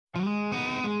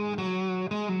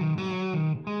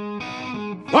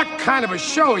What kind of a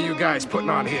show are you guys putting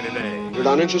on here today? You're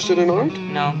not interested in art?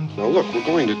 No. Now look, we're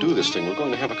going to do this thing. We're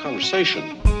going to have a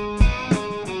conversation.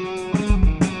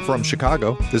 From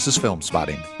Chicago, this is Film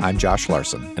Spotting. I'm Josh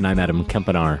Larson. And I'm Adam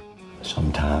Kempenaar.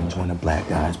 Sometimes when a black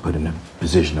guy is put in a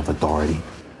position of authority,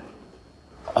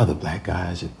 other black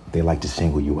guys, they like to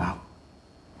single you out.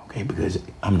 Okay, because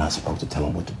I'm not supposed to tell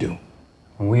them what to do.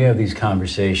 When we have these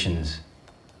conversations,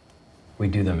 we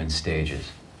do them in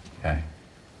stages, okay?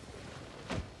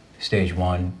 Stage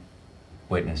 1,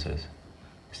 witnesses.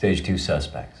 Stage 2,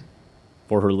 suspects.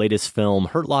 For her latest film,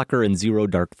 Hurt Locker and Zero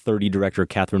Dark 30, director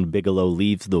Kathryn Bigelow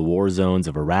leaves the war zones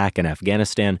of Iraq and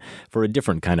Afghanistan for a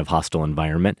different kind of hostile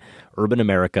environment, urban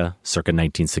America, circa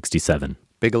 1967.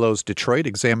 Bigelow's Detroit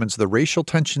examines the racial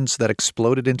tensions that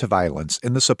exploded into violence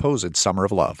in the supposed Summer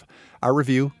of Love. Our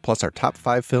review, plus our top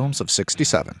 5 films of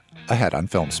 '67, ahead on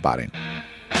Film Spotting.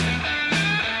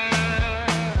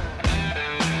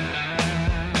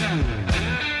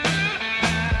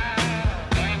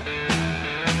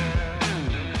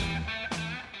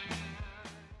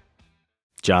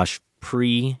 Josh,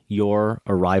 pre your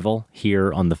arrival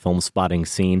here on the Film Spotting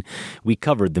scene, we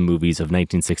covered the movies of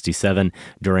 1967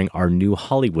 during our New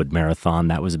Hollywood Marathon.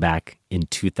 That was back in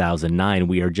 2009.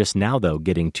 We are just now, though,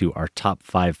 getting to our top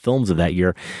 5 films of that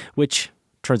year, which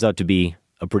turns out to be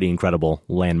a pretty incredible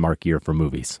landmark year for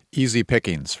movies. Easy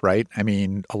pickings, right? I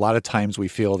mean, a lot of times we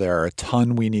feel there are a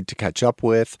ton we need to catch up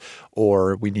with,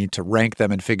 or we need to rank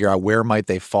them and figure out where might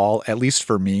they fall. At least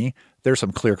for me, there's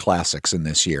some clear classics in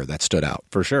this year that stood out.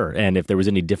 For sure. And if there was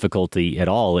any difficulty at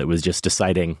all, it was just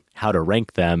deciding how to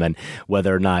rank them and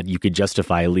whether or not you could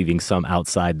justify leaving some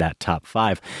outside that top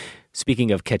 5. Speaking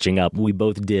of catching up, we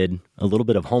both did a little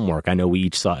bit of homework. I know we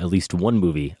each saw at least one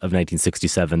movie of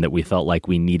 1967 that we felt like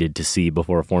we needed to see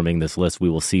before forming this list. We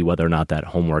will see whether or not that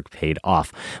homework paid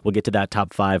off. We'll get to that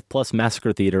top 5, plus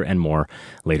Massacre Theater and more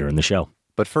later in the show.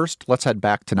 But first, let's head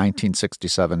back to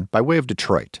 1967 by way of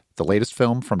Detroit, the latest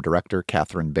film from director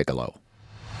Kathryn Bigelow.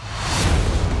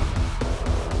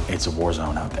 It's a war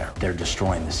zone out there. They're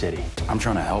destroying the city. I'm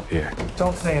trying to help here.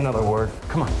 Don't say another word.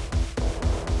 Come on.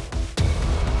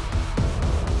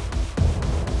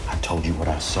 I told you what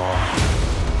I saw.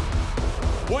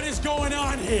 What is going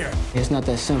on here? It's not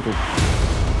that simple.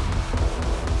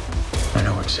 I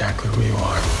know exactly who you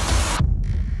are.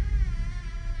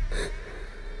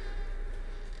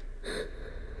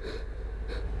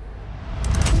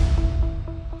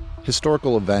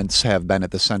 Historical events have been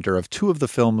at the center of 2 of the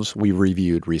films we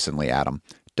reviewed recently, Adam.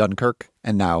 Dunkirk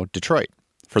and now Detroit.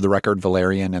 For the record,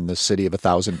 Valerian and the City of a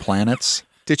Thousand Planets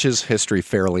ditches history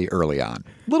fairly early on.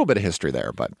 A little bit of history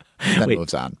there, but then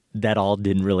moves on. That all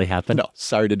didn't really happen? No,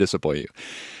 sorry to disappoint you.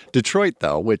 Detroit,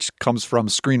 though, which comes from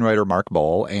screenwriter Mark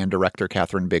Boal and director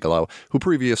Kathryn Bigelow, who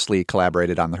previously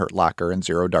collaborated on The Hurt Locker and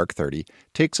Zero Dark 30,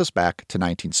 takes us back to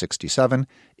 1967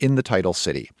 in the title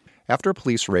city. After a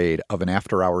police raid of an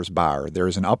after-hours bar, there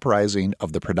is an uprising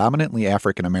of the predominantly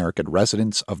African-American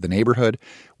residents of the neighborhood,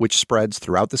 which spreads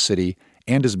throughout the city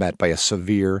and is met by a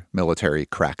severe military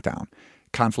crackdown.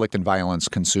 Conflict and violence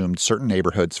consumed certain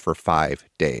neighborhoods for 5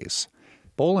 days.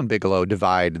 Boal and Bigelow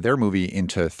divide their movie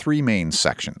into 3 main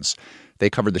sections. They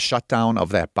covered the shutdown of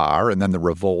that bar and then the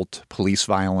revolt, police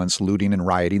violence, looting, and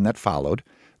rioting that followed.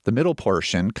 The middle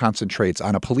portion concentrates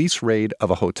on a police raid of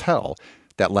a hotel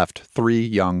that left 3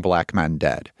 young black men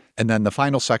dead. And then the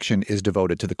final section is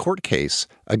devoted to the court case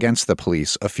against the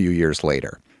police a few years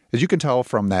later. As you can tell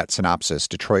from that synopsis,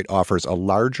 Detroit offers a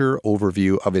larger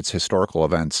overview of its historical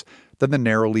events than the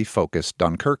narrowly focused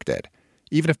Dunkirk did,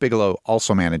 even if Bigelow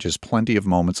also manages plenty of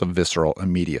moments of visceral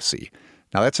immediacy.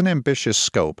 Now, that's an ambitious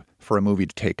scope for a movie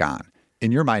to take on.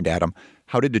 In your mind, Adam,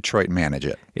 how did Detroit manage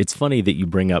it? It's funny that you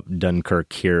bring up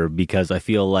Dunkirk here because I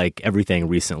feel like everything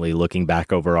recently, looking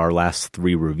back over our last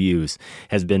 3 reviews,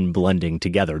 has been blending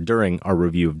together. During our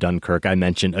review of Dunkirk, I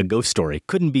mentioned A Ghost Story.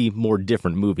 Couldn't be more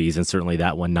different movies, and certainly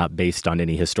that one not based on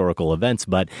any historical events,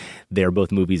 but they're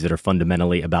both movies that are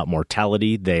fundamentally about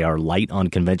mortality. They are light on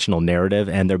conventional narrative,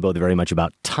 and they're both very much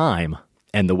about time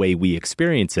and the way we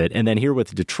experience it. And then here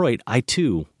with Detroit, I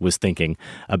too was thinking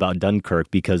about Dunkirk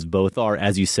because both are,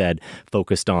 as you said,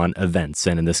 focused on events,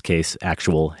 and in this case,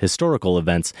 actual historical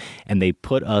events, and they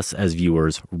put us as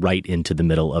viewers right into the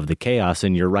middle of the chaos.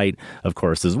 And you're right, of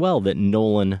course, as well, that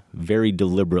Nolan very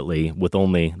deliberately, with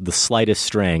only the slightest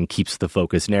string, keeps the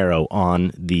focus narrow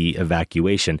on the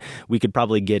evacuation. We could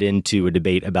probably get into a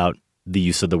debate about the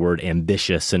use of the word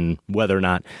ambitious and whether or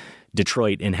not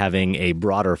Detroit in having a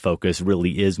broader focus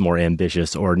really is more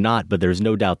ambitious or not, but there's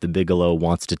no doubt that Bigelow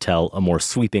wants to tell a more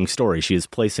sweeping story. She is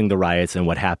placing the riots and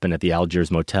what happened at the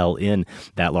Algiers Motel in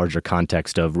that larger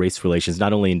context of race relations,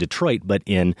 not only in Detroit, but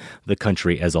in the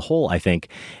country as a whole, I think.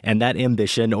 And that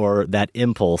ambition or that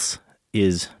impulse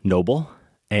is noble.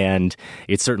 And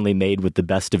it's certainly made with the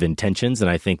best of intentions.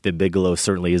 And I think that Bigelow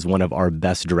certainly is one of our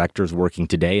best directors working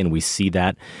today. And we see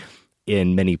that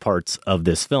in many parts of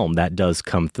this film. That does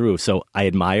come through. So I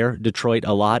admire Detroit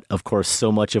a lot. Of course,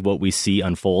 so much of what we see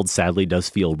unfold sadly does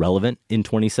feel relevant in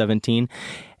 2017.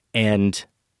 And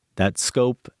that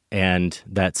scope and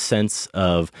that sense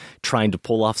of trying to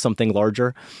pull off something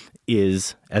larger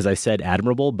is, as I said,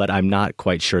 admirable, but I'm not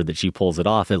quite sure that she pulls it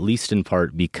off, at least in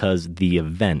part because the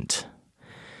event,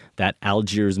 that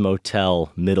Algiers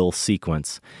Motel middle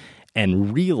sequence,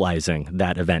 and realizing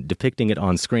that event, depicting it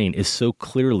on screen, is so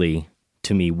clearly,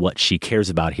 to me, what she cares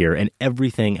about here, and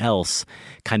everything else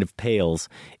kind of pales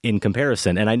in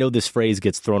comparison. And I know this phrase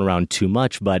gets thrown around too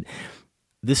much, but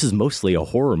this is mostly a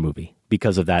horror movie.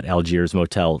 Because of that Algiers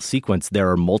Motel sequence, there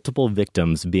are multiple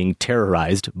victims being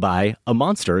terrorized by a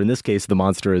monster. In this case, the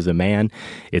monster is a man.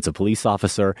 It's a police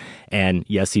officer. And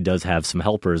yes, he does have some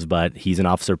helpers, but he's an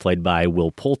officer played by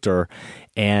Will Poulter.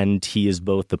 And he is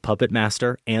both the puppet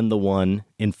master and the one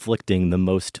inflicting the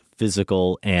most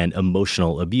physical and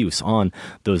emotional abuse on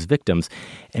those victims.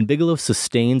 And Bigelow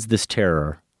sustains this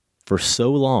terror for so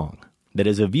long that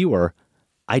as a viewer,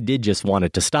 I did just want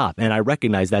it to stop. And I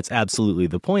recognize that's absolutely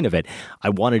the point of it. I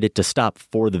wanted it to stop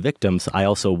for the victims. I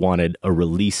also wanted a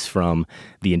release from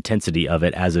the intensity of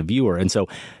it as a viewer. And so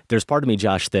there's part of me,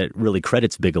 Josh, that really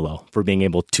credits Bigelow for being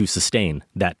able to sustain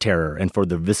that terror and for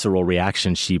the visceral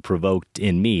reaction she provoked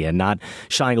in me and not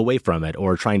shying away from it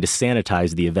or trying to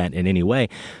sanitize the event in any way.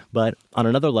 But on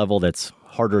another level that's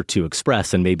harder to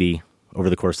express, and maybe over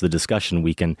the course of the discussion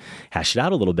we can hash it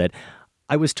out a little bit,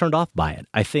 I was turned off by it.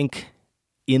 I think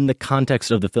in the context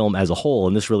of the film as a whole,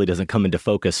 and this really doesn't come into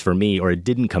focus for me, or it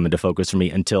didn't come into focus for me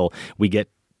until we get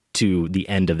to the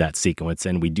end of that sequence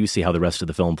and we do see how the rest of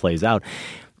the film plays out,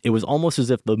 it was almost as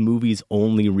if the movie's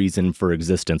only reason for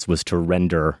existence was to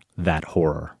render that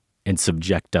horror and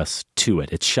subject us to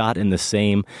it. It's shot in the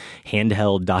same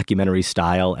handheld documentary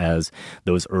style as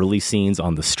those early scenes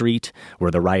on the street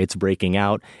where the riot's breaking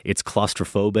out. It's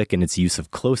claustrophobic in its use of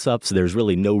close-ups. There's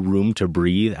really no room to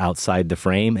breathe outside the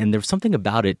frame. And there's something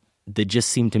about it that just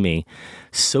seemed to me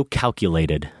so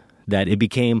calculated that it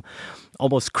became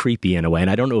almost creepy in a way. And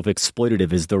I don't know if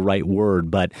exploitative is the right word,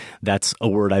 but that's a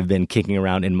word I've been kicking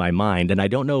around in my mind. And I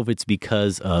don't know if it's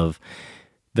because of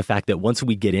the fact that once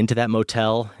we get into that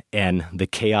motel and the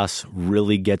chaos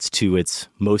really gets to its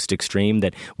most extreme,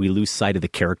 that we lose sight of the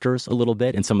characters a little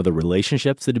bit and some of the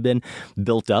relationships that have been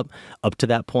built up to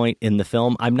that point in the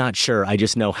film. I'm not sure. I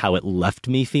just know how it left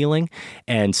me feeling.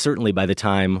 And certainly by the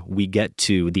time we get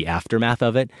to the aftermath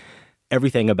of it,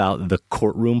 everything about the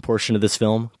courtroom portion of this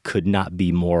film could not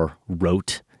be more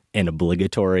rote and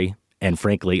obligatory and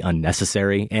frankly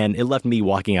unnecessary. And it left me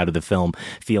walking out of the film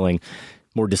feeling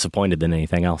more disappointed than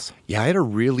anything else. Yeah, I had a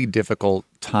really difficult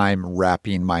time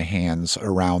wrapping my hands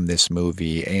around this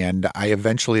movie, and I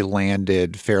eventually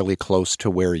landed fairly close to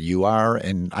where you are,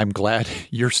 and I'm glad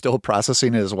you're still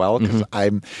processing it as well, because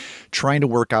I'm trying to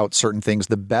work out certain things.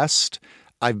 The best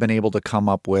I've been able to come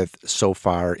up with so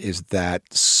far is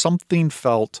that something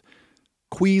felt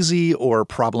queasy or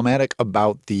problematic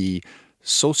about the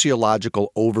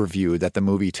sociological overview that the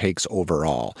movie takes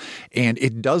overall. And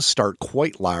it does start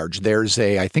quite large. There's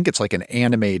I think it's like an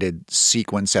animated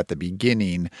sequence at the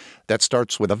beginning that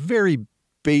starts with a very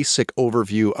basic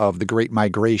overview of the Great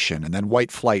Migration and then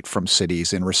white flight from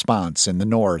cities in response in the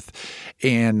North,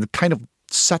 and kind of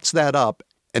sets that up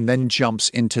and then jumps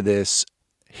into this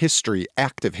history,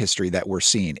 active history that we're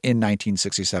seeing in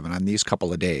 1967 on these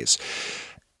couple of days.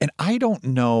 And I don't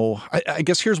know, I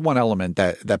guess here's one element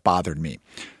that bothered me.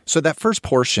 So that first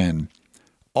portion,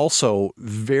 also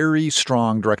very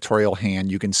strong directorial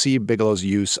hand. You can see Bigelow's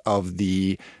use of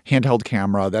the handheld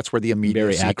camera. That's where the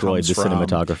immediacy comes from. Barry Ackroyd, the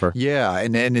cinematographer. Yeah,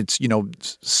 and it's,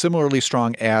 similarly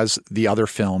strong as the other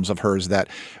films of hers that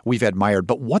we've admired.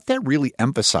 But what that really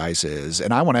emphasizes,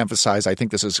 and I want to emphasize, I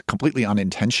think this is completely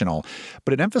unintentional,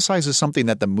 but it emphasizes something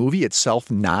that the movie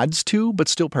itself nods to but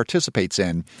still participates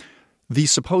in: the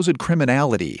supposed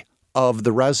criminality of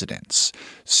the residents.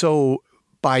 So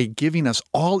by giving us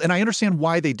all, and I understand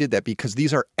why they did that, because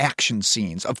these are action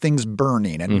scenes of things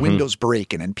burning and windows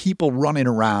breaking and people running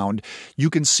around. You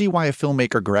can see why a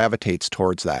filmmaker gravitates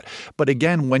towards that. But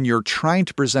again, when you're trying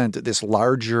to present this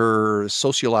larger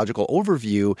sociological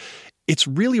overview, it's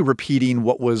really repeating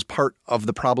what was part of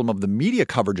the problem of the media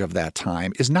coverage of that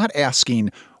time, is not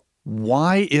asking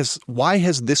why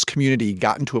has this community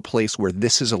gotten to a place where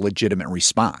this is a legitimate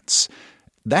response?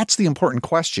 That's the important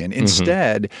question.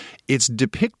 Instead, it's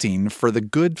depicting for the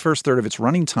good first third of its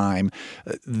running time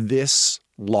this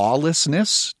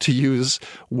lawlessness, to use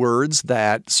words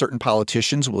that certain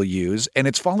politicians will use, and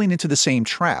it's falling into the same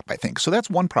trap, I think. So that's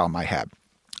one problem I had.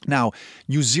 Now,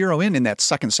 you zero in that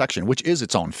second section, which is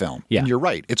its own film. Yeah. And you're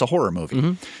right. It's a horror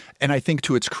movie. And I think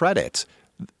to its credit,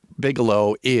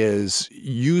 Bigelow is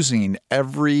using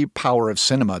every power of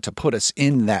cinema to put us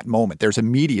in that moment. There's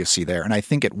immediacy there, and I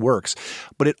think it works.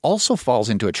 But it also falls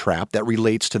into a trap that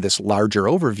relates to this larger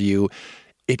overview.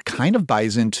 It kind of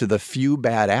buys into the few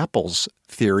bad apples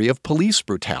theory of police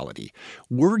brutality.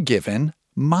 We're given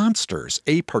monsters,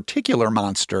 a particular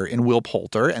monster in Will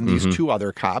Poulter and these two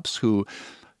other cops who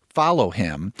follow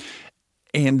him.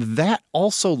 And that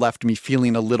also left me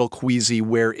feeling a little queasy,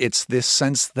 where it's this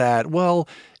sense that, well,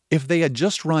 if they had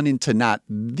just run into not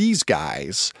these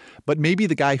guys, but maybe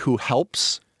the guy who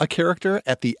helps a character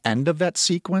at the end of that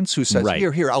sequence who says,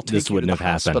 here, I'll take you to the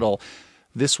hospital.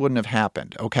 This wouldn't have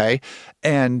happened, okay?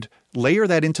 And layer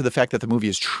that into the fact that the movie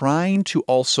is trying to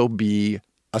also be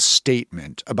a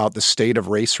statement about the state of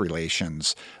race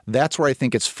relations. That's where I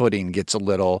think its footing gets a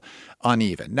little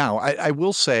uneven. Now, I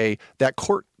will say that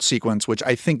court sequence, which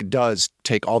I think does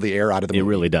take all the air out of the movie. It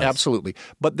really does. Absolutely.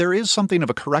 But there is something of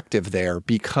a corrective there,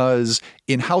 because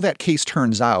in how that case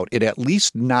turns out, it at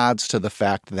least nods to the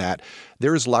fact that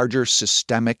there is larger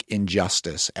systemic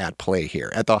injustice at play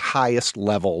here at the highest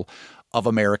level of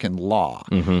American law.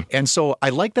 And so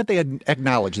I like that they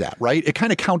acknowledge that, right? It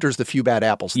kind of counters the few bad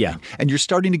apples thing. And you're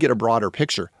starting to get a broader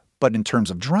picture. But in terms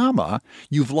of drama,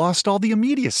 you've lost all the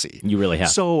immediacy. You really have.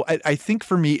 So I think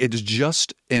for me, it's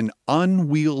just an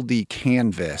unwieldy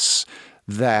canvas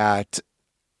that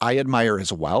I admire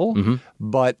as well.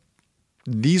 But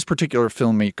these particular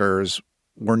filmmakers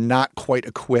were not quite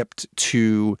equipped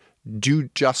to do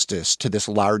justice to this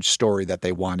large story that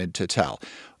they wanted to tell.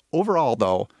 Overall,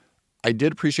 though, I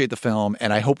did appreciate the film,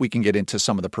 and I hope we can get into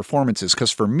some of the performances, because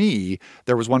for me,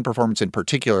 there was one performance in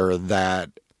particular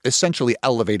that essentially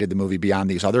elevated the movie beyond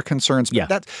these other concerns.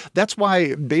 But that's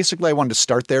why basically I wanted to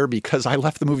start there, because I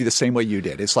left the movie the same way you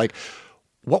did. It's like,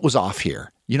 what was off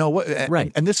here? You know what?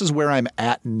 Right. And this is where I'm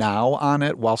at now on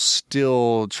it, while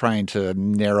still trying to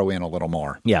narrow in a little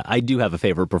more. Yeah, I do have a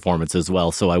favorite performance as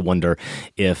well, so I wonder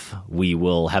if we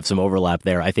will have some overlap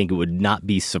there. I think it would not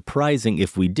be surprising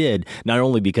if we did, not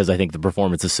only because I think the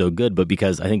performance is so good, but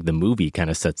because I think the movie kind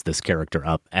of sets this character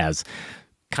up as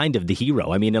kind of the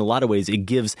hero. I mean, in a lot of ways, it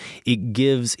gives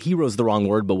hero's the wrong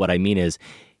word, but what I mean is,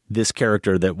 this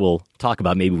character that we'll talk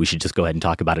about, maybe we should just go ahead and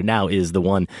talk about it now, is the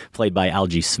one played by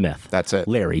Algie Smith. That's it.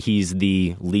 Larry. He's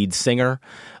the lead singer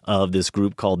of this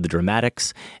group called the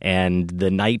Dramatics, and the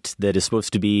night that is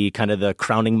supposed to be kind of the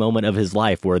crowning moment of his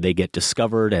life, where they get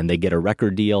discovered and they get a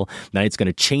record deal, the night's going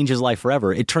to change his life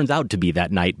forever. It turns out to be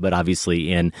that night, but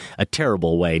obviously in a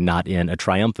terrible way, not in a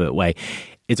triumphant way.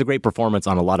 It's a great performance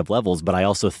on a lot of levels, but I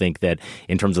also think that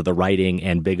in terms of the writing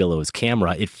and Bigelow's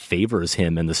camera, it favors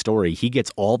him in the story. He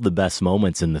gets all the best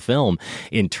moments in the film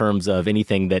in terms of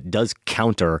anything that does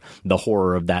counter the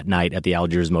horror of that night at the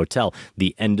Algiers Motel.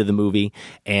 The end of the movie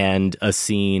and a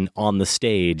scene on the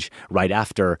stage right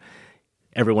after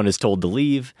everyone is told to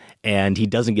leave, and he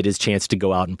doesn't get his chance to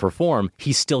go out and perform.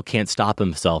 He still can't stop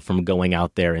himself from going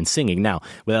out there and singing. Now,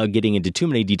 without getting into too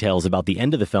many details about the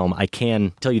end of the film, I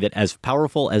can tell you that as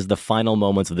powerful as the final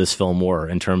moments of this film were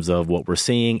in terms of what we're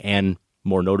seeing and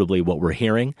more notably what we're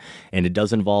hearing, and it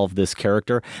does involve this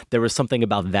character, there was something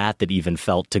about that even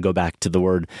felt, to go back to the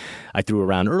word I threw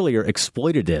around earlier,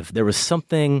 exploitative. There was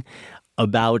something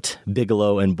about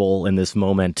Bigelow and Boll in this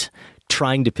moment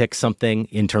trying to pick something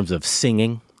in terms of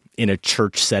singing in a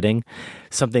church setting,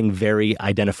 something very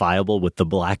identifiable with the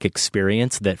Black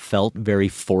experience that felt very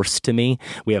forced to me.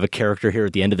 We have a character here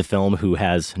at the end of the film who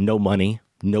has no money,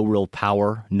 no real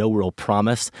power, no real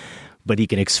promise, but he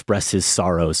can express his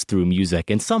sorrows through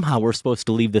music. And somehow we're supposed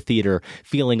to leave the theater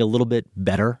feeling a little bit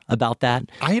better about that.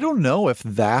 I don't know if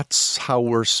that's how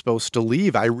we're supposed to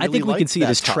leave. I think we can see it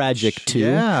as tragic too.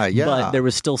 Yeah. But there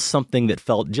was still something that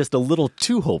felt just a little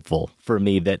too hopeful for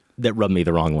me that rubbed me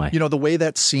the wrong way. You know, the way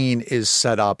that scene is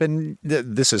set up, and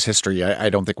this is history.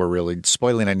 I don't think we're really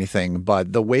spoiling anything,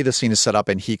 but the way the scene is set up,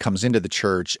 and he comes into the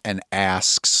church and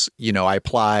asks, I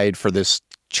applied for this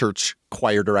church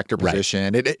choir director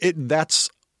position. Right. That's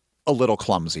a little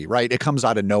clumsy, right? It comes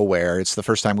out of nowhere. It's the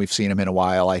first time we've seen him in a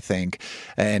while, I think.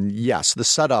 And yes, the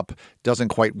setup doesn't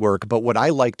quite work. But what I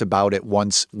liked about it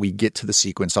once we get to the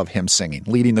sequence of him singing,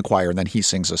 leading the choir, and then he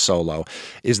sings a solo,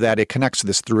 is that it connects to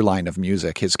this through line of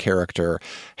music his character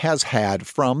has had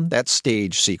from that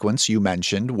stage sequence you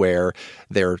mentioned where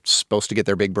they're supposed to get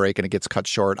their big break and it gets cut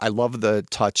short. I love the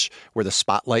touch where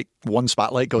one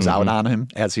spotlight goes out on him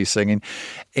as he's singing.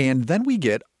 And then we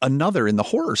get another, in the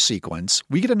horror sequence,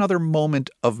 we get another moment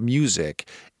of music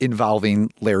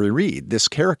involving Larry Reed, this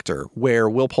character, where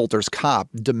Will Poulter's cop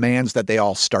demands that they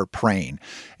all start praying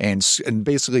and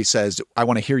basically says, I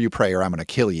want to hear you pray or I'm going to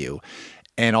kill you.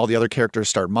 And all the other characters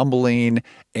start mumbling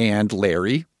and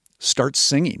Larry starts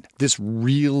singing this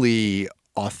really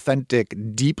authentic,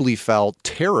 deeply felt,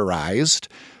 terrorized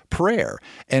prayer.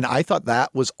 And I thought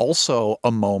that was also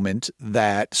a moment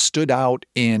that stood out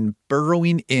in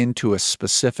burrowing into a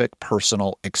specific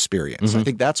personal experience. I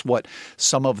think that's what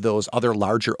some of those other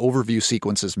larger overview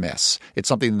sequences miss. It's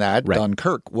something that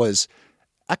Dunkirk was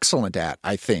excellent at,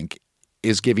 I think,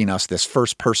 is giving us this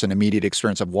first-person immediate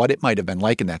experience of what it might have been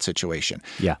like in that situation.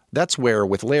 Yeah. That's where,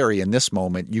 with Larry, in this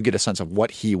moment, you get a sense of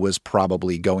what he was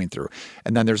probably going through.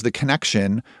 And then there's the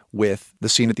connection with the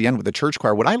scene at the end with the church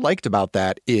choir. What I liked about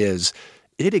that is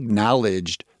it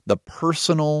acknowledged the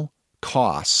personal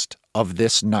cost of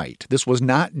this night. This was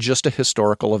not just a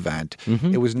historical event.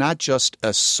 It was not just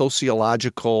a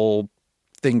sociological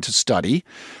thing to study.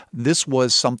 This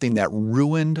was something that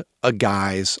ruined a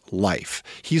guy's life.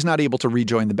 He's not able to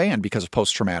rejoin the band because of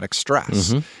post-traumatic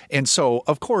stress. And so,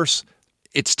 of course,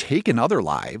 it's taken other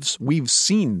lives. We've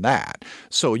seen that.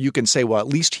 So you can say, well, at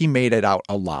least he made it out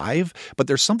alive. But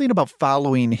there's something about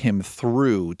following him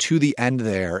through to the end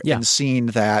there and seeing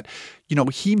that,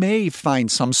 he may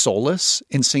find some solace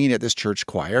in singing at this church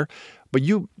choir, but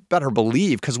you better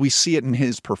believe, because we see it in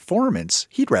his performance,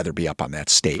 he'd rather be up on that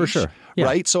stage. For sure. Yeah.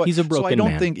 Right? So he's a broken man.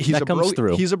 I don't think he's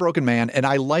he's a broken man. And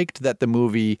I liked that the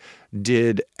movie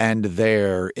did end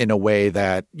there in a way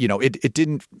that, it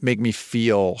didn't make me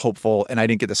feel hopeful, and I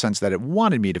didn't get the sense that it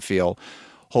wanted me to feel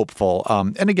hopeful.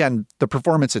 And again, the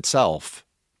performance itself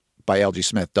by L.G.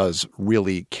 Smith does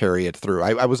really carry it through.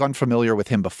 I was unfamiliar with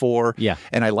him before. Yeah.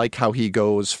 And I like how he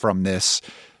goes from this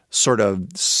sort of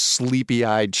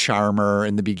sleepy-eyed charmer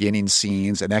in the beginning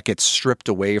scenes, and that gets stripped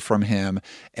away from him.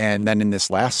 And then in this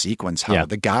last sequence, how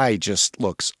the guy just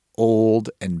looks old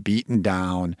and beaten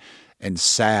down and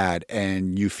sad,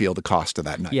 and you feel the cost of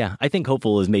that night. Yeah, I think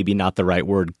hopeful is maybe not the right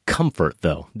word. Comfort,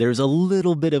 though. There's a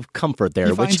little bit of comfort there.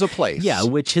 He finds a place. Yeah,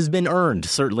 which has been earned,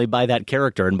 certainly, by that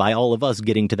character and by all of us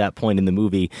getting to that point in the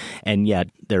movie. And yet,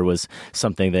 there was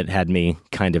something that had me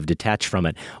kind of detached from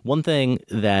it. One thing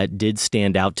that did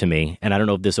stand out to me, and I don't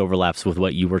know if this overlaps with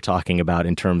what you were talking about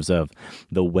in terms of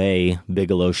the way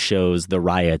Bigelow shows the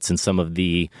riots and some of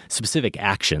the specific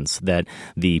actions that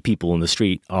the people in the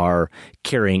street are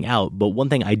carrying out. But one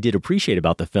thing I did appreciate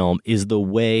about the film is the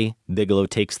way Bigelow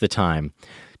takes the time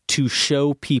to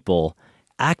show people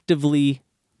actively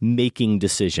making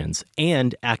decisions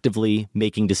and actively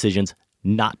making decisions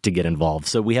not to get involved.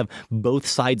 So we have both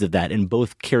sides of that and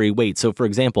both carry weight. So, for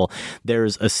example,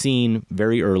 there's a scene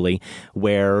very early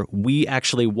where we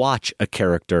actually watch a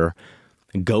character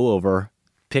go over,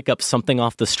 pick up something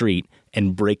off the street,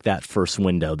 and break that first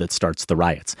window that starts the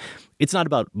riots. It's not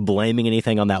about blaming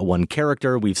anything on that one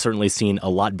character. We've certainly seen a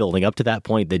lot building up to that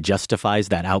point that justifies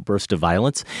that outburst of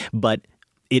violence, but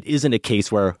it isn't a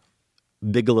case where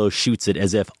Bigelow shoots it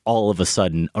as if all of a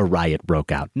sudden a riot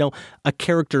broke out. No, a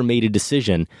character made a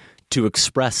decision to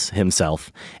express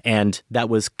himself, and that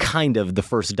was kind of the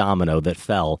first domino that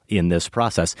fell in this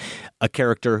process. A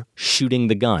character shooting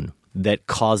the gun that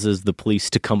causes the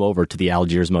police to come over to the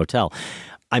Algiers motel.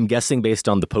 I'm guessing based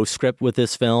on the postscript with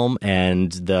this film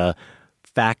and the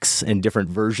facts and different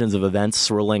versions of events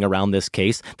swirling around this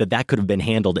case, that could have been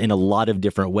handled in a lot of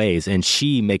different ways. And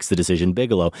she makes the decision,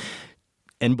 Bigelow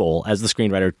and Boll, as the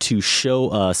screenwriter, to show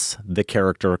us the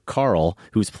character Carl,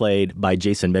 who's played by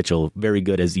Jason Mitchell, very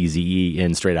good as Eazy-E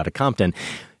in Straight Outta Compton,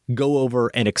 go over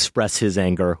and express his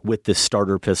anger with this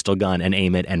starter pistol gun and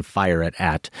aim it and fire it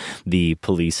at the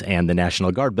police and the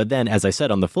National Guard. But then, as I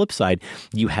said, on the flip side,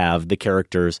 you have the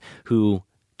characters who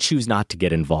choose not to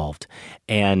get involved.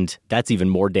 And that's even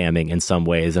more damning in some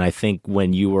ways. And I think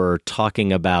when you were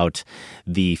talking about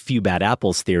the few bad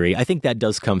apples theory, I think that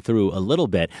does come through a little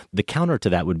bit. The counter to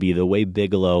that would be the way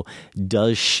Bigelow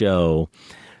does show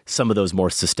some of those more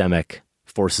systemic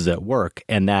forces at work.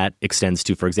 And that extends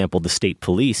to, for example, the state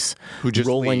police who just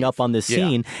rolling leave. up on this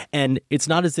scene. And it's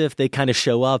not as if they kind of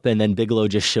show up and then Bigelow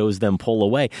just shows them pull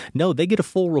away. No, they get a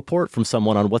full report from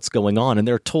someone on what's going on, and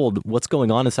they're told what's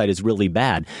going on inside is really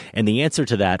bad. And the answer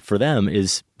to that for them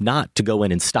is not to go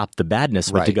in and stop the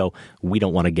badness, but to go, we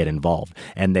don't want to get involved.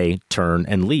 And they turn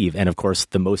and leave. And of course,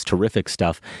 the most horrific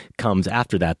stuff comes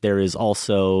after that. There is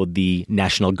also the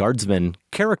National Guardsman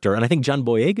character, and I think John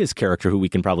Boyega's character, who we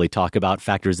can probably talk about,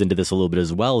 factors into this a little bit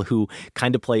as well, who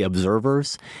kind of play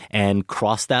observers and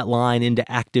cross that line into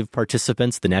active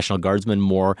participants. The National Guardsman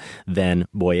more than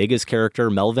Boyega's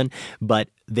character, Melvin, but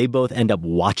they both end up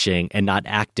watching and not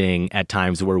acting at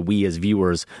times where we as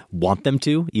viewers want them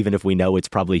to, even if we know it's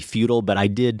probably futile. But I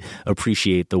did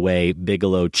appreciate the way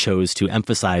Bigelow chose to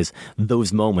emphasize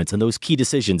those moments and those key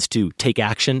decisions to take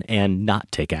action and not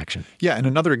take action. Yeah, and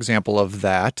another example of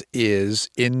that is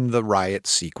in the riot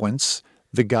sequence,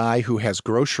 the guy who has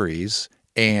groceries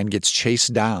and gets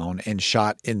chased down and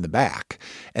shot in the back.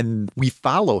 And we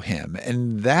follow him.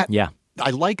 And that...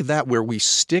 I like that, where we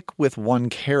stick with one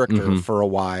character for a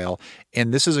while.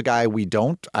 And this is a guy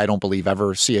I don't believe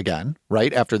ever see again,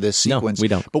 right? After this sequence. No, we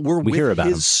don't. But we hear with about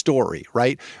his him. Story,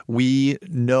 right? We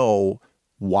know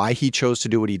why he chose to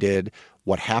do what he did,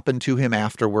 what happened to him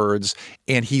afterwards.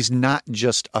 And he's not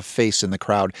just a face in the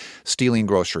crowd stealing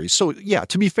groceries. So yeah,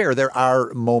 to be fair, there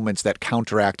are moments that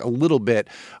counteract a little bit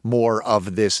more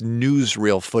of this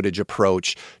newsreel footage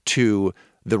approach to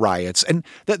the riots. And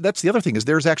that's the other thing, is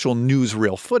there's actual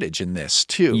newsreel footage in this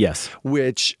too. Yes.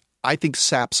 Which I think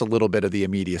saps a little bit of the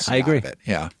immediacy out of it.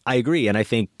 Yeah. I agree. And I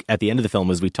think at the end of the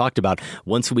film, as we talked about,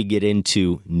 once we get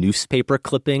into newspaper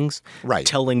clippings,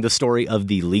 telling the story of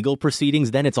the legal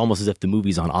proceedings, then it's almost as if the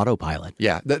movie's on autopilot.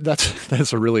 Yeah,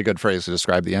 that's a really good phrase to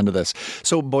describe the end of this.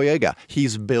 So Boyega,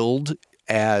 he's billed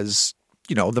as,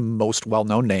 the most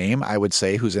well-known name, I would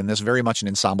say, who's in this. Very much an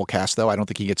ensemble cast, though. I don't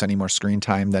think he gets any more screen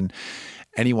time than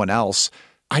anyone else.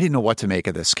 I didn't know what to make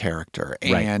of this character.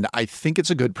 And I think it's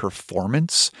a good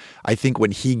performance. I think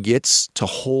when he gets to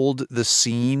hold the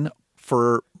scene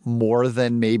for more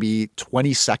than maybe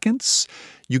 20 seconds,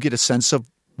 you get a sense of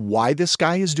why this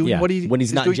guy is doing what he when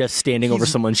he's not doing. Just standing over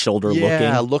someone's shoulder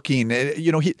looking.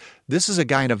 This is a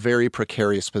guy in a very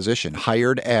precarious position,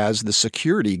 hired as the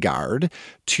security guard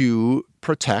to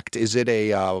protect. Is it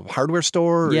a hardware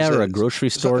store? Or a grocery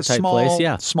store type place?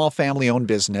 Yeah, small family-owned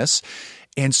business.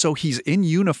 And so he's in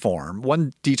uniform.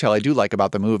 One detail I do like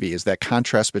about the movie is that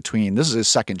contrast between, this is his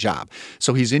second job.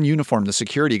 So he's in uniform, the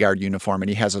security guard uniform, and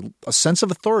he has a sense of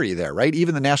authority there, right?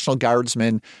 Even the National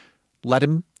Guardsmen let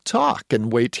him talk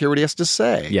and wait to hear what he has to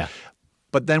say. Yeah.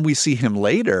 But then we see him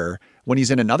later when he's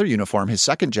in another uniform. His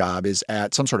second job is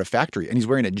at some sort of factory, and he's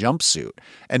wearing a jumpsuit.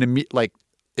 And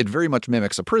it very much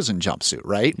mimics a prison jumpsuit,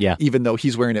 right? Yeah. Even though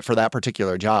he's wearing it for that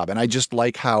particular job. And I just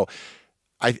like how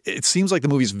it seems like the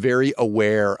movie's very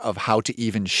aware of how to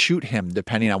even shoot him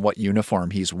depending on what uniform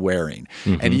he's wearing.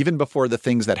 And even before the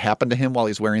things that happen to him while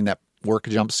he's wearing that work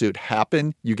jumpsuit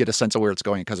happen, you get a sense of where it's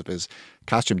going because of his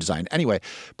costume design. Anyway,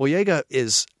 Boyega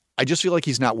I just feel like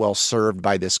he's not well served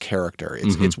by this character.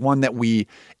 It's one that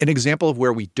an example of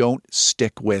where we don't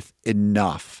stick with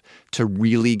enough to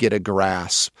really get a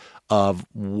grasp of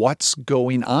what's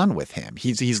going on with him.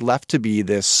 He's left to be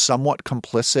this somewhat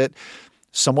complicit,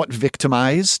 somewhat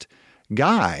victimized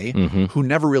guy who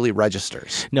never really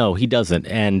registers. No, he doesn't.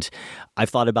 And I've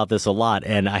thought about this a lot,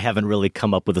 and I haven't really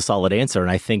come up with a solid answer.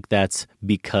 And I think that's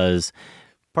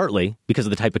partly because of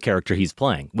the type of character he's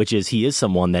playing, which is he is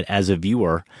someone that as a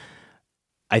viewer,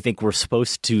 I think we're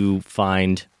supposed to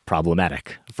find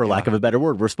problematic, for lack of a better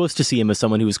word. We're supposed to see him as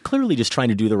someone who is clearly just trying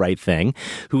to do the right thing,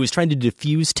 who is trying to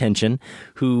diffuse tension,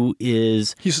 who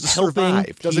is he's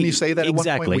survive. Doesn't he say that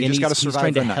exactly. At one point? We just got to survive.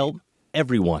 He's trying to help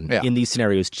everyone in these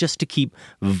scenarios just to keep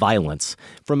violence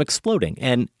from exploding.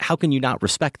 And how can you not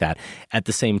respect that? At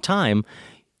the same time,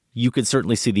 you could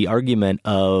certainly see the argument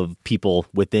of people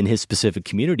within his specific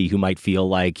community who might feel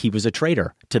like he was a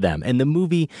traitor to them. And the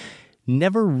movie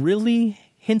never really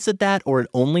hints at that, or it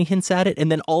only hints at it. And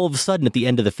then all of a sudden at the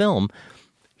end of the film,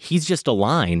 he's just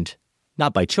aligned,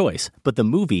 not by choice, but the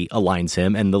movie aligns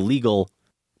him and the legal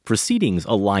proceedings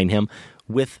align him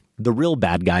with the real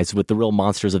bad guys, with the real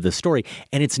monsters of this story.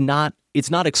 And it's not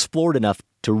explored enough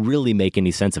to really make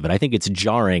any sense of it. I think it's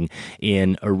jarring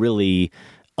in a really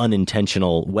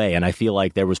unintentional way. And I feel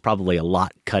like there was probably a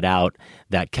lot cut out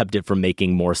that kept it from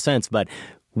making more sense. But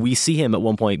we see him at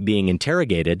one point being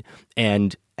interrogated,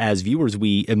 and as viewers,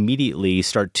 we immediately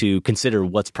start to consider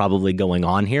what's probably going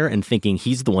on here and thinking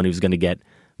he's the one who's going to get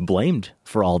blamed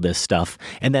for all this stuff.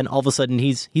 And then all of a sudden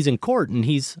he's in court and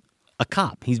he's a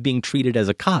cop. He's being treated as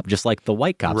a cop, just like the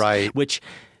white cops. Right. Which,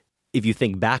 if you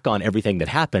think back on everything that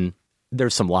happened,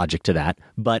 there's some logic to that.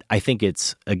 But I think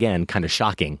it's, again, kind of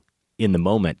shocking in the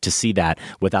moment to see that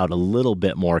without a little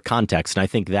bit more context. And I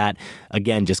think that,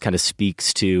 again, just kind of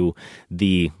speaks to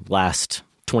the last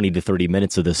 20 to 30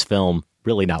 minutes of this film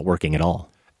really not working at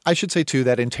all. I should say, too,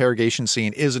 that interrogation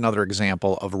scene is another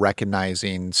example of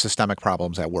recognizing systemic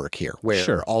problems at work here,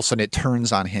 where all of a sudden it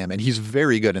turns on him, and he's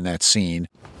very good in that scene.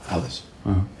 Fellas,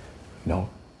 you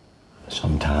know,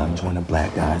 sometimes when a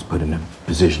black guy is put in a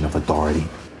position of authority,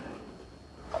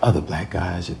 other black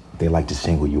guys, they like to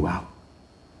single you out,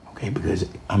 okay? Because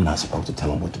I'm not supposed to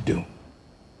tell them what to do.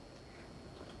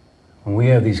 When we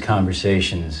have these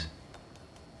conversations,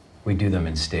 we do them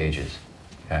in stages,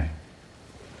 okay?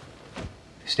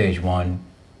 Stage 1,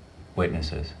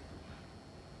 witnesses.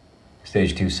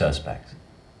 Stage 2, suspects.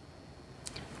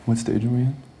 What stage are we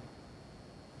in?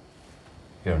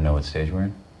 You don't know what stage we're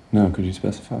in? No, could you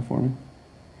specify for me?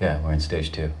 Yeah, we're in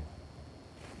stage 2.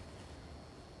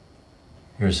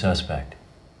 You're a suspect.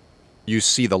 You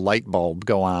see the light bulb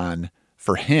go on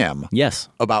for him. Yes.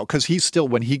 Because he's still,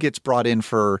 when he gets brought in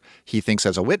for, he thinks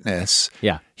as a witness,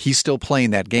 he's still playing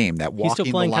that game, that walking He's still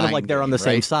playing the kind of line like they're on the game,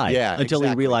 same right? side. Yeah, until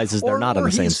he realizes they're not on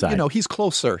the same side. You know, he's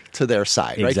closer to their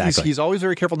side, right? Exactly. He's always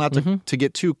very careful not to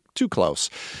get too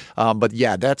close. But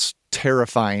yeah, that's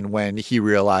terrifying when he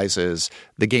realizes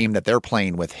the game that they're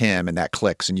playing with him, and that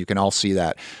clicks, and you can all see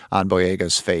that on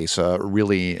Boyega's face. A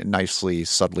really nicely,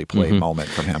 subtly played moment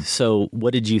from him. So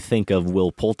what did you think of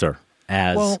Will Poulter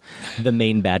as the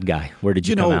main bad guy? Where did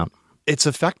you come out? It's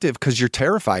effective because you're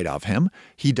terrified of him.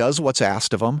 He does what's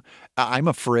asked of him. I'm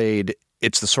afraid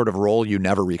it's the sort of role you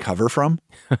never recover from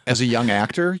as a young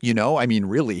actor. You know, I mean,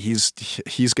 really, he's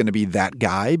going to be that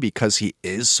guy because he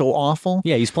is so awful.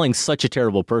 Yeah, he's playing such a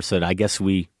terrible person. I guess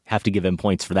we have to give him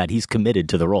points for that. He's committed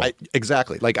to the role.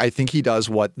 Exactly. Like, I think he does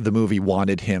what the movie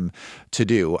wanted him to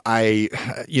do.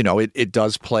 It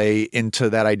does play into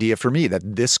that idea for me that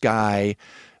this guy,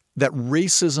 that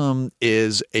racism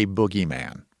is a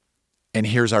boogeyman. And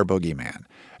here's our boogeyman.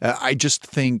 I just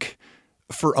think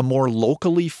for a more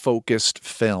locally focused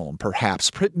film, perhaps,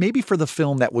 maybe for the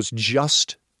film that was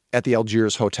just at the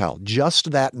Algiers Hotel,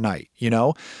 just that night,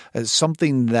 as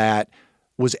something that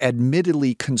was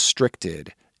admittedly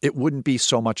constricted, it wouldn't be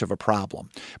so much of a problem.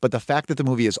 But the fact that the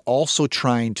movie is also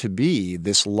trying to be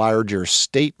this larger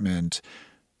statement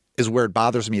is where it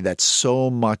bothers me that so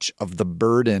much of the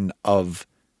burden of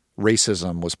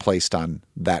racism was placed on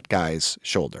that guy's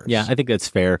shoulders. Yeah, I think that's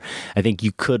fair. I think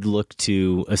you could look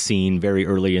to a scene very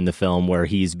early in the film where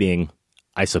he's being,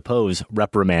 I suppose,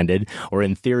 reprimanded, or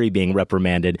in theory being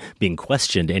reprimanded, being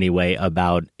questioned anyway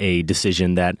about a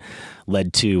decision that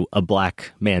led to a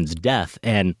black man's death.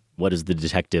 And what does the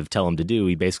detective tell him to do?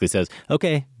 He basically says,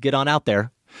 okay, get on out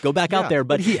there. Go back out there,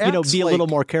 but be a little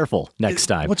more careful next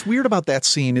time. What's weird about that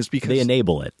scene is because they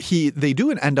enable it. They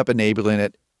do end up enabling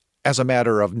it as a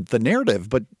matter of the narrative,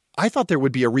 but I thought there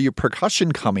would be a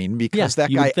repercussion coming because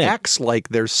that guy acts like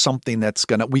there's something that's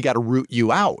we got to root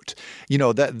you out.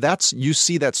 That's you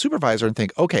see that supervisor and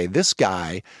think, okay, this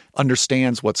guy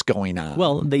understands what's going on.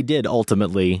 Well, they did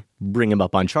ultimately bring him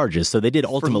up on charges, so they did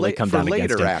ultimately come down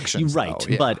against him. Actions, right?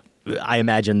 Though, yeah. But I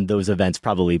imagine those events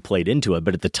probably played into it.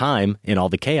 But at the time, in all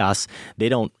the chaos, they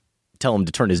don't tell him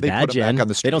to turn his badge in.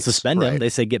 They don't suspend him. They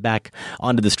say get back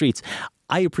onto the streets.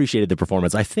 I appreciated the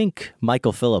performance. I think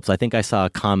Michael Phillips, I saw a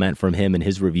comment from him in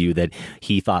his review that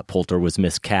he thought Poulter was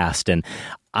miscast, and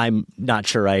I'm not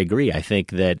sure I agree. I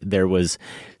think that there was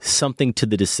something to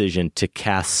the decision to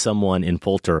cast someone in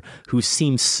Poulter who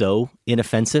seems so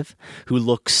inoffensive, who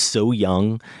looks so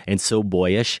young and so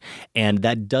boyish, and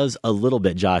that does a little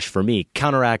bit, Josh, for me,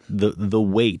 counteract the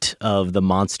weight of the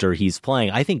monster he's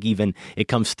playing. I think even it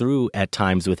comes through at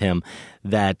times with him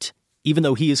that even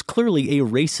though he is clearly a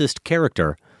racist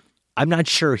character, I'm not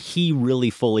sure he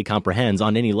really fully comprehends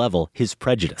on any level his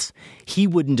prejudice. He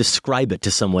wouldn't describe it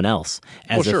to someone else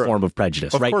as a form of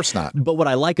prejudice, right? Of course not. But what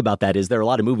I like about that is there are a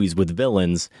lot of movies with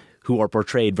villains who are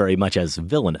portrayed very much as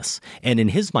villainous. And in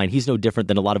his mind, he's no different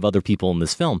than a lot of other people in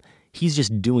this film. He's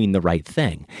just doing the right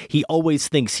thing. He always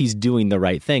thinks he's doing the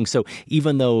right thing. So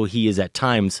even though he is at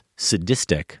times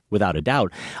sadistic, without a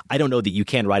doubt, I don't know that you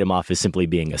can write him off as simply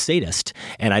being a sadist.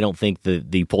 And I don't think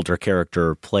the Poulter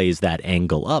character plays that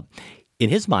angle up. In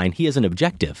his mind, he has an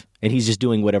objective, and he's just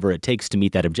doing whatever it takes to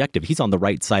meet that objective. He's on the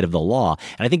right side of the law,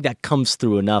 and I think that comes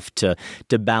through enough to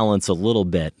balance a little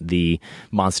bit the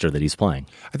monster that he's playing.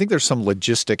 I think there's some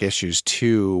logistic issues,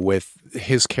 too, with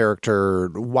his character,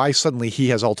 why suddenly he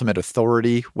has ultimate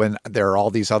authority when there are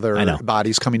all these other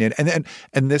bodies coming in.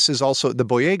 And this is also the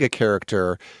Boyega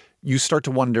character you start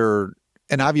to wonder,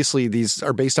 and obviously these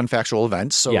are based on factual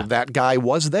events, so that guy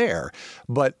was there.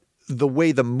 But the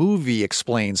way the movie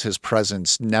explains his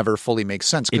presence never fully makes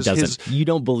sense. It doesn't. You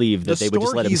don't believe that they would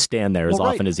just let him stand there as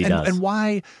often as he does. And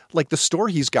why, like, the store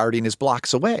he's guarding is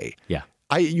blocks away. Yeah.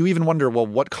 You even wonder, well,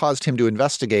 what caused him to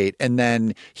investigate? And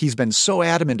then he's been so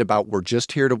adamant about, we're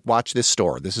just here to watch this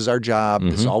store. This is our job.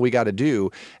 This is all we got to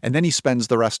do. And then he spends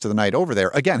the rest of the night over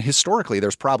there. Again, historically,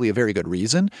 there's probably a very good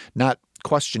reason, not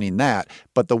questioning that.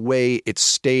 But the way it's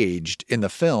staged in the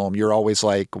film, you're always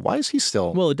like, why is he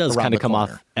still Well, it does kind of come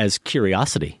off as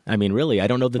curiosity. I mean, really, I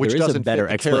don't know that there is a better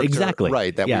explanation. Exactly.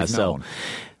 Right, that we've known.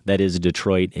 That is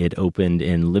Detroit. It opened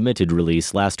in limited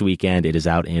release last weekend. It is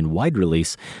out in wide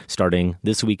release starting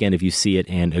this weekend. If you see it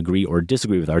and agree or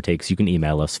disagree with our takes, you can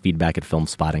email us,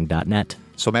 feedback@filmspotting.net.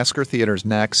 So Massacre Theater's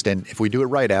next, and if we do it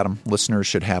right, Adam, listeners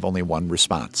should have only one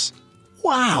response.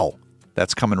 Wow!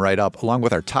 That's coming right up, along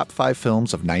with our top 5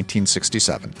 films of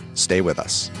 1967. Stay with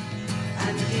us.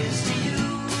 And here's to you,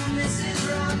 Mrs.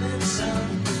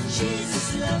 Robinson.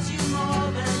 Jesus loves you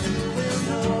more than you will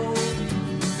know.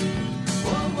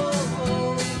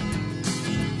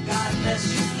 God bless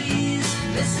you, please,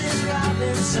 Mrs.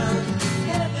 Robinson.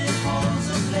 Heaven holds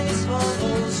a place for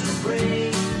those who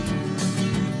pray.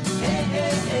 Hey,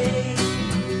 hey, hey.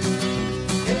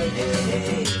 Hey, hey,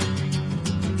 hey.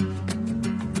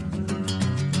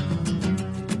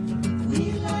 We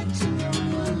like to know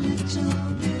a little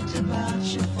bit about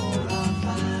you for our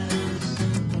files.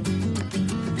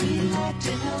 We like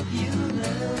to help you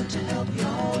learn to help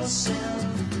yourself.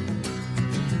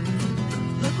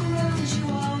 Look around you,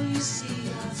 all you see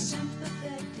are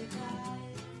sympathetic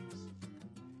eyes.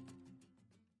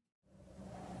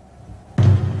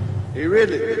 Hey,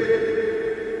 Ridley.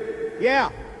 Yeah?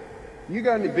 You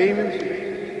got any Beemans?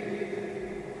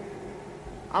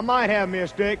 I might have,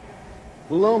 Miss Dick.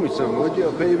 Well, loan me some, would you?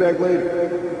 I'll pay you back later.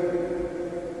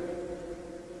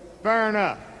 Fair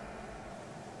enough.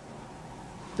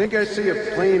 Think I see a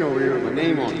plane over here with my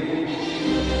name on it.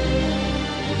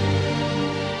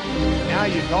 Now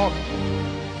you're talking.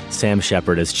 Sam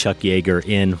Shepard as Chuck Yeager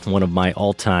in one of my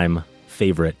all-time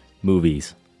favorite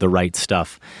movies, The Right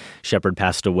Stuff. Shepard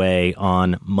passed away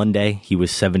on Monday. He was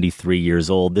 73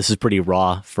 years old. This is pretty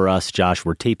raw for us, Josh.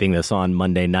 We're taping this on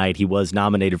Monday night. He was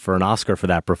nominated for an Oscar for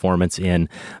that performance in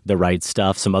The Right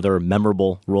Stuff. Some other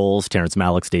memorable roles, Terrence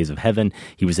Malick's Days of Heaven.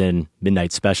 He was in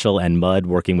Midnight Special and Mud,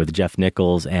 working with Jeff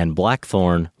Nichols, and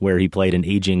Blackthorn, where he played an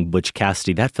aging Butch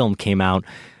Cassidy. That film came out,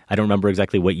 I don't remember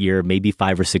exactly what year, maybe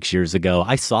 5 or 6 years ago.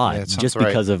 I saw it just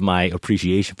because of my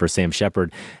appreciation for Sam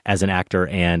Shepard as an actor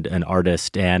and an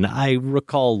artist. And I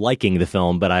recall liking the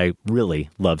film, but I really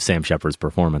love Sam Shepard's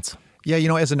performance. Yeah, you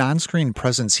know, as an on-screen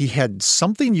presence, he had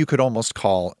something you could almost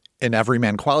call an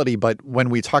everyman quality. But when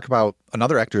we talk about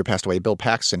another actor who passed away, Bill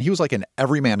Paxton, he was like an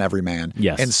everyman.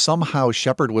 Yes. And somehow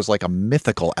Shepard was like a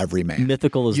mythical everyman.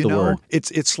 Mythical is the word.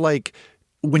 It's like,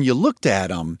 when you looked at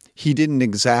him, he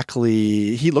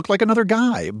looked like another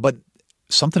guy, but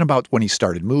something about when he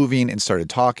started moving and started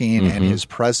talking and his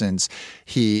presence,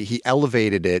 he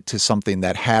elevated it to something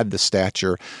that had the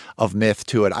stature of myth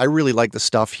to it. I really like the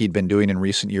stuff he'd been doing in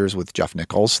recent years with Jeff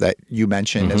Nichols that you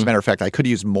mentioned. As a matter of fact, I could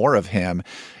use more of him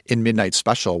in Midnight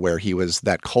Special, where he was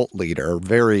that cult leader.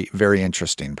 Very, very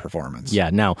interesting performance.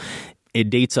 Yeah. Now, it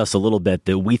dates us a little bit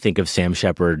that we think of Sam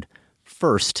Shepard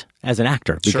first as an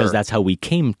actor, because that's how we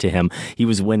came to him. He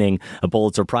was winning a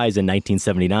Pulitzer Prize in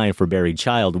 1979 for Buried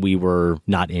Child. We were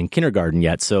not in kindergarten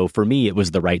yet. So for me, it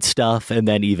was The Right Stuff, and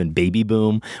then even Baby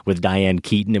Boom with Diane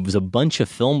Keaton. It was a bunch of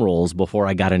film roles before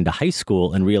I got into high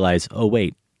school and realized, oh,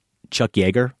 wait, Chuck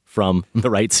Yeager from The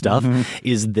Right Stuff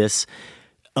is this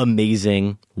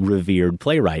amazing, revered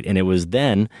playwright. And it was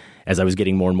then, as I was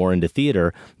getting more and more into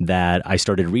theater, that I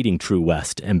started reading True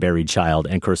West and Buried Child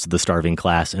and Curse of the Starving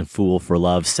Class and Fool for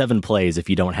Love. 7 plays. If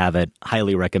you don't have it,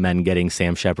 highly recommend getting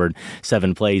Sam Shepard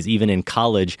 7 plays. Even in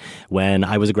college, when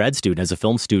I was a grad student, as a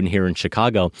film student here in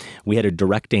Chicago, we had a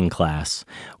directing class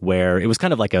where it was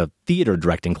kind of like a theater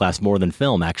directing class more than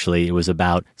film, actually. It was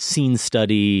about scene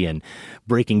study and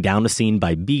breaking down a scene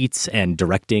by beats and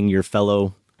directing your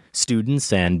fellow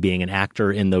students and being an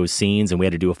actor in those scenes. And we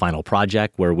had to do a final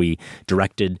project where we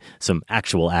directed some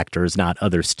actual actors, not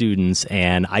other students.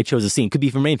 And I chose a scene. Could be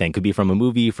from anything. Could be from a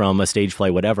movie, from a stage play,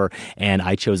 whatever. And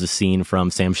I chose a scene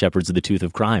from Sam Shepard's The Tooth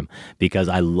of Crime because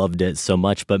I loved it so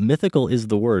much. But mythical is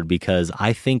the word, because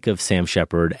I think of Sam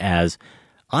Shepard as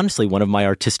honestly one of my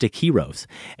artistic heroes.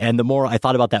 And the more I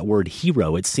thought about that word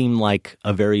hero, it seemed like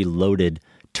a very loaded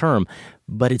term,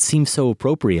 but it seems so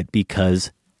appropriate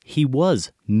because he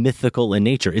was mythical in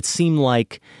nature. It seemed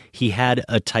like he had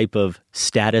a type of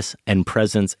status and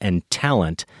presence and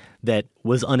talent that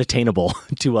was unattainable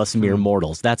to us mere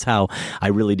mortals. That's how I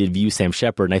really did view Sam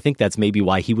Shepard. And I think that's maybe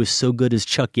why he was so good as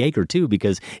Chuck Yeager, too,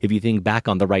 because if you think back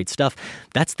on The Right Stuff,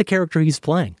 that's the character he's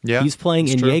playing. Yeah, he's playing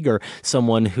in true. Yeager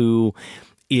someone who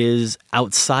is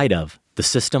outside of the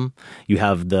system. You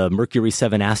have the Mercury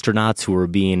 7 astronauts who are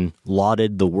being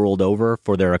lauded the world over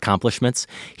for their accomplishments.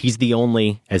 He's the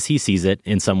only, as he sees it,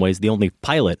 in some ways, the only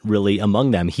pilot really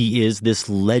among them. He is this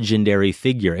legendary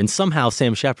figure. And somehow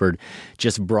Sam Shepard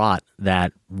just brought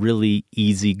that really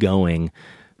easygoing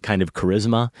kind of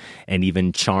charisma and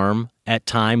even charm at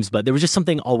times. But there was just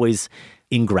something always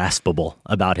ingraspable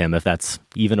about him, if that's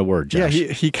even a word, Josh.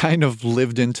 Yeah, he kind of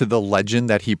lived into the legend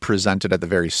that he presented at the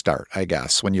very start, I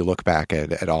guess, when you look back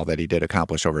at all that he did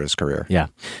accomplish over his career. Yeah.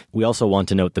 We also want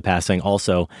to note the passing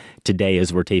also today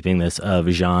as we're taping this of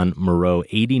Jean Moreau,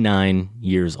 89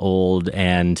 years old.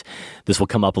 And this will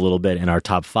come up a little bit in our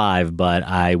top 5, but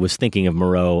I was thinking of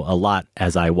Moreau a lot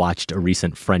as I watched a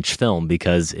recent French film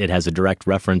because it has a direct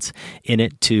reference in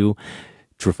it to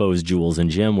Truffaut's Jules and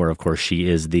Jim, where, of course, she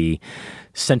is the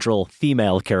central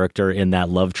female character in that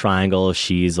love triangle.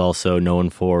 She's also known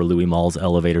for Louis Malle's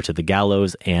Elevator to the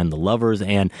Gallows and The Lovers,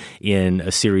 and in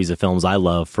a series of films I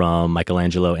love from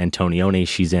Michelangelo Antonioni,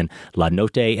 she's in La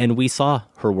Notte, and we saw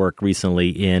her work recently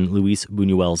in Luis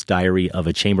Buñuel's Diary of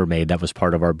a Chambermaid. That was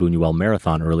part of our Buñuel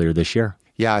marathon earlier this year.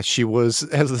 Yeah, she was,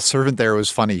 as the servant there, it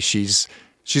was funny. She's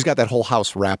got that whole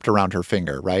house wrapped around her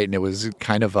finger, right? And it was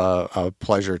kind of a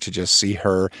pleasure to just see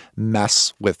her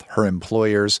mess with her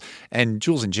employers. And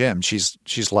Jules and Jim, she's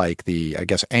like the, I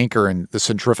guess, anchor and the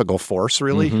centrifugal force,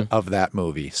 really, of that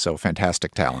movie. So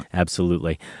fantastic talent.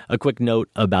 Absolutely. A quick note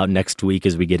about next week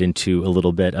as we get into a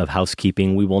little bit of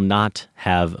housekeeping. We will not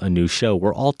have a new show.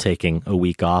 We're all taking a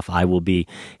week off. I will be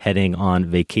heading on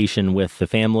vacation with the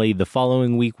family. The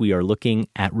following week, we are looking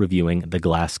at reviewing The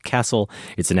Glass Castle.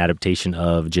 It's an adaptation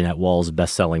of Jeanette Wall's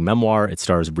best-selling memoir. It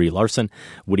stars Brie Larson,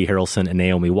 Woody Harrelson, and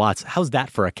Naomi Watts. How's that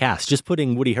for a cast? Just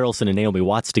putting Woody Harrelson and Naomi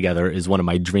Watts together is one of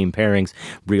my dream pairings.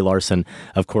 Brie Larson,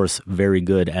 of course, very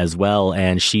good as well,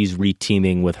 and she's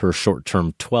re-teaming with her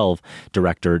short-term 12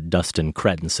 director, Dustin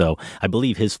Cretton. So I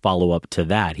believe his follow-up to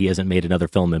that, he hasn't made another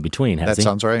film in between, has he? That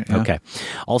sounds right. Yeah. Okay.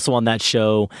 Also on that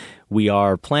show, we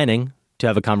are planning to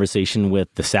have a conversation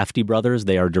with the Safdie brothers.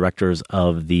 They are directors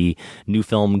of the new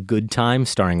film Good Time,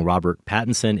 starring Robert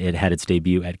Pattinson. It had its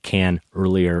debut at Cannes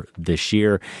earlier this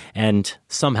year. And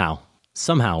somehow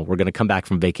we're going to come back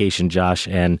from vacation, Josh,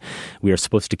 and we are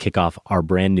supposed to kick off our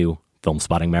brand new Film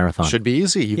Spotting Marathon. Should be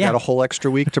easy. You've got a whole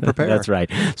extra week to prepare. That's right.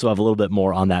 So I'll have a little bit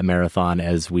more on that marathon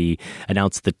as we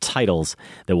announce the titles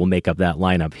that will make up that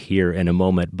lineup here in a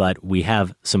moment. But we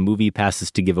have some movie passes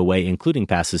to give away, including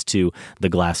passes to The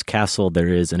Glass Castle. There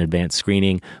is an advanced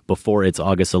screening before its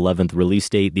August 11th release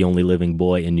date. The Only Living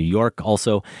Boy in New York.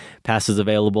 Also passes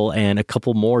available, and a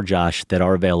couple more, Josh, that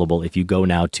are available if you go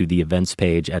now to the events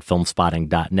page at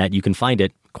filmspotting.net. You can find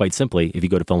it quite simply if you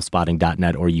go to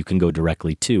filmspotting.net, or you can go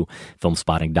directly to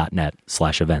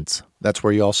filmspotting.net/events. That's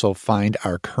where you also find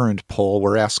our current poll.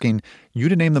 We're asking you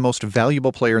to name the most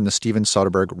valuable player in the Steven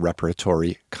Soderbergh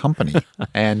repertory company.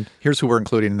 And here's who we're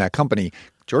including in that company: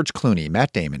 George Clooney,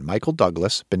 Matt Damon, Michael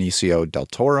Douglas, Benicio del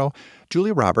Toro,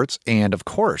 Julia Roberts, and of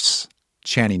course,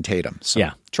 Channing Tatum. So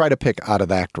try to pick out of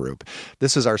that group.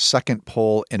 This is our second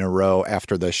poll in a row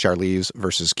after the Charlize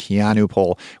versus Keanu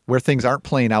poll, where things aren't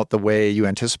playing out the way you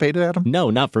anticipated, Adam. No,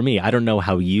 not for me. I don't know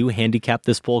how you handicap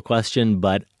this poll question,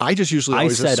 but I just usually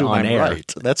always assume I'm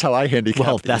right. That's how I handicap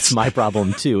Well, these. That's my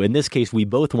problem too. In this case, we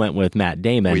both went with Matt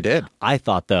Damon. We did. I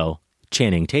thought, though,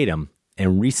 Channing Tatum.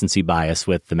 And recency bias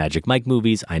with the Magic Mike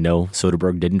movies. I know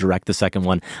Soderbergh didn't direct the second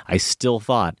one. I still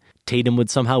thought Tatum would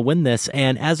somehow win this.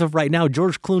 And as of right now,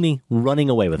 George Clooney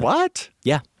running away with it. What?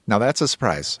 Yeah. Now that's a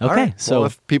surprise. Okay. All right. So well,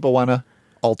 if people want to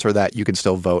alter that, you can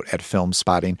still vote at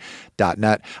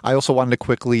filmspotting.net. I also wanted to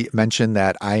quickly mention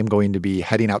that I am going to be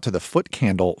heading out to the Foot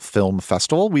Candle Film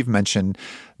Festival. We've mentioned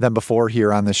them before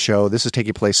here on the show. This is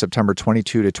taking place September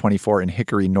 22 to 24 in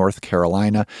Hickory, North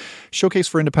Carolina. Showcase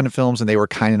for independent films, and they were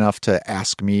kind enough to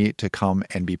ask me to come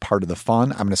and be part of the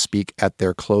fun. I'm going to speak at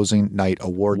their closing night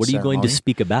awards What are you ceremony. going to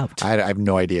speak about? I have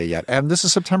no idea yet. And this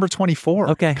is September 24.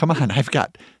 Okay. Come on, I've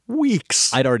got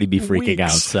weeks. I'd already be freaking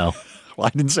out, so. Well,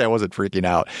 I didn't say I wasn't freaking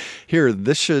out. Here,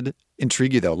 this should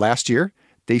intrigue you, though. Last year,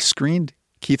 they screened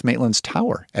Keith Maitland's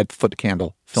Tower at Foot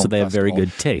Candle Film So they have Festival. very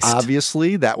good taste.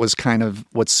 Obviously, that was kind of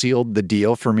what sealed the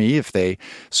deal for me if they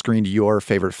screened your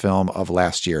favorite film of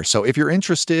last year. So if you're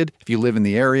interested, if you live in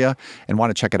the area and want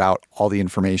to check it out, all the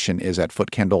information is at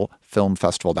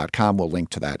footcandlefilmfestival.com. We'll link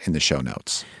to that in the show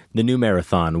notes. The new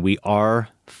marathon, we are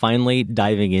finally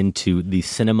diving into the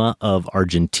cinema of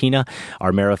Argentina.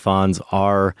 Our marathons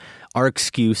are our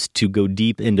excuse to go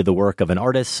deep into the work of an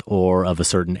artist or of a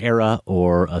certain era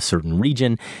or a certain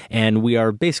region, and we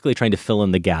are basically trying to fill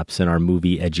in the gaps in our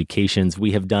movie educations.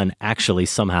 We have done actually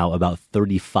somehow about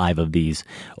 35 of these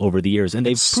over the years, and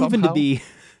they've proven to be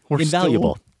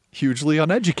invaluable. Hugely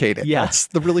uneducated. Yeah. That's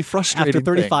the really frustrating After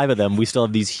 35 thing. of them, we still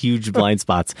have these huge blind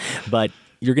spots. But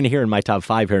you're going to hear in my top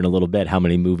 5 here in a little bit how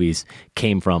many movies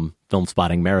came from Film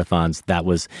Spotting marathons. That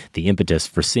was the impetus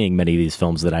for seeing many of these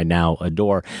films that I now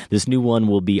adore. This new one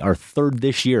will be our 3rd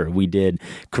this year. We did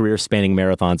career-spanning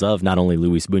marathons of not only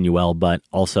Luis Buñuel, but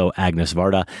also Agnes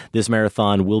Varda. This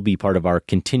marathon will be part of our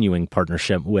continuing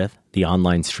partnership with the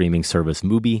online streaming service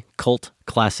Mubi, cult,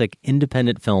 classic,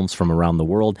 independent films from around the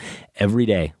world. Every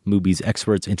day, Mubi's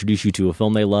experts introduce you to a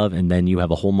film they love, and then you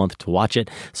have a whole month to watch it.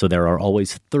 So there are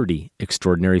always 30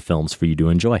 extraordinary films for you to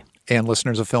enjoy. And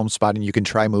listeners of Film Spotting, you can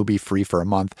try Mubi free for a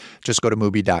month. Just go to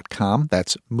Mubi.com.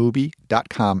 That's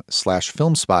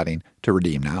Mubi.com/filmspotting to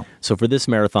redeem now. So for this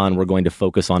marathon, we're going to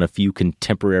focus on a few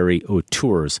contemporary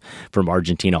auteurs from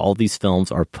Argentina. All these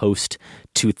films are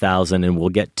post-2000, and we'll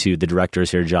get to the directors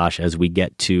here, Josh, as we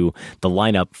get to the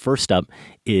lineup. First up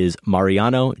is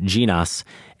Mariano Ginas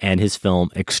and his film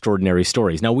Extraordinary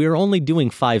Stories. Now, we are only doing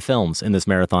 5 films in this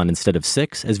marathon instead of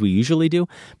 6, as we usually do,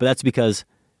 but that's because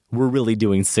we're really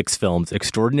doing 6 films.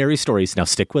 Extraordinary Stories. Now,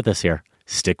 stick with us here.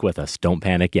 Stick with us. Don't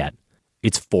panic yet.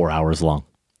 It's 4 hours long.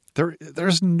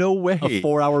 There's no way a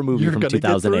 4-hour movie from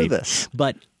 2008.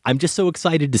 But I'm just so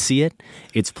excited to see it.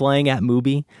 It's playing at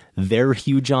Mubi. They're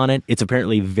huge on it. It's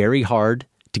apparently very hard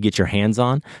to get your hands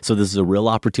on. So this is a real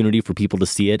opportunity for people to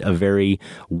see it. A very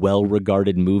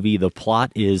well-regarded movie. The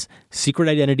plot is secret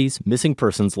identities, missing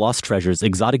persons, lost treasures,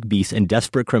 exotic beasts, and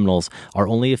desperate criminals are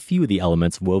only a few of the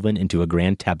elements woven into a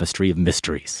grand tapestry of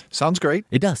mysteries. Sounds great.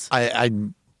 It does.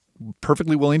 I'm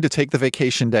perfectly willing to take the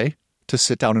vacation day to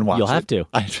sit down and watch it. You'll have to.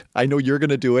 I know you're going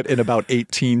to do it in about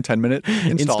 18 10-minute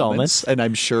installments, and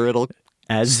I'm sure it'll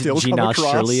as still Gina come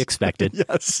across. surely expected.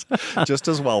 Yes, just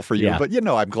as well for you. Yeah. But,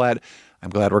 I'm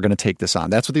glad we're going to take this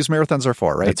on. That's what these marathons are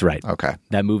for, right? That's right. Okay.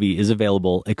 That movie is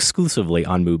available exclusively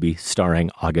on Mubi, starring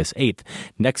August 8th.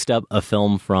 Next up, a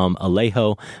film from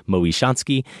Alejo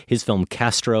Moishansky. His film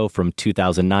Castro from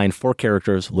 2009. 4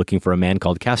 characters looking for a man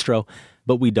called Castro,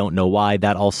 but we don't know why.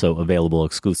 That also available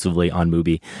exclusively on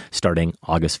Mubi, starting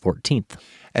August 14th.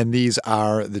 And these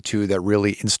are the 2 that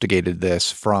really instigated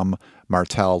this from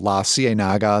Martel. La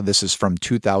Cienaga, this is from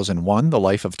 2001, the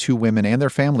life of 2 women and their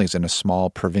families in a small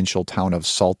provincial town of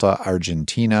Salta,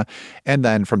 Argentina. And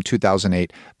then from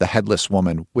 2008, The Headless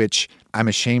Woman, which I'm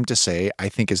ashamed to say I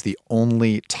think is the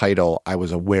only title I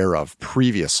was aware of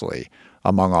previously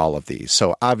among all of these.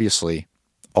 So obviously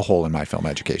a hole in my film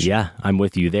education. Yeah, I'm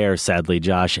with you there, sadly,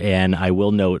 Josh. And I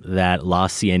will note that La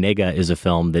Cienega is a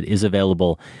film that is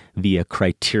available via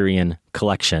Criterion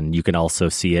Collection. You can also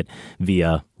see it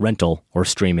via rental or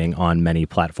streaming on many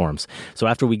platforms. So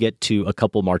after we get to a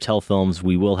couple Martel films,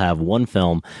 we will have one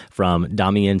film from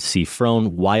Damien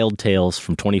Cifrón, Wild Tales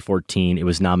from 2014. It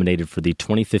was nominated for the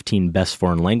 2015 Best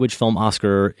Foreign Language Film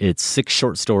Oscar. It's 6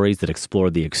 short stories that explore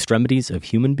the extremities of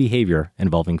human behavior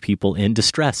involving people in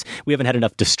distress. We haven't had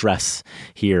enough distress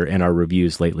here in our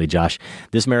reviews lately, Josh.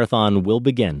 This marathon will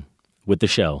begin with the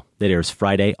show that airs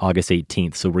Friday, August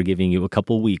 18th. So we're giving you a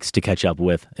couple weeks to catch up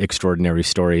with Extraordinary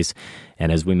Stories.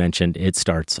 And as we mentioned, it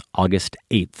starts August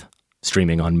 8th,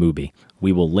 streaming on Mubi.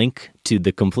 We will link to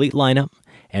the complete lineup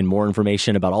and more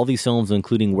information about all these films,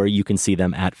 including where you can see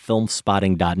them at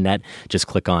filmspotting.net. Just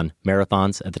click on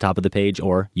Marathons at the top of the page,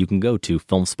 or you can go to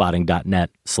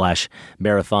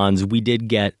filmspotting.net/marathons. We did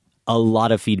get a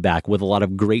lot of feedback with a lot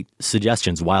of great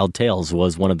suggestions. Wild Tales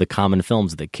was one of the common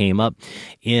films that came up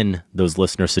in those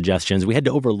listener suggestions. We had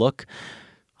to overlook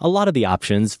a lot of the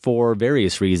options for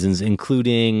various reasons,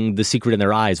 including The Secret in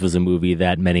Their Eyes was a movie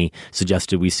that many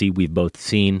suggested we see. We've both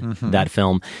seen that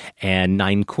film. And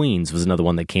Nine Queens was another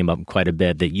one that came up quite a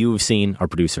bit that you have seen, our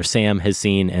producer Sam has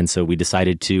seen. And so we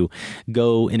decided to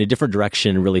go in a different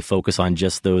direction and really focus on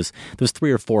just those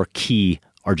 3 or 4 key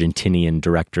Argentinian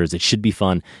directors. It should be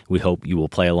fun. We hope you will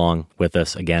play along with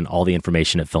us. Again, all the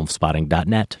information at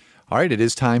filmspotting.net. All right, it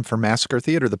is time for Massacre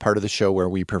Theater, the part of the show where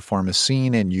we perform a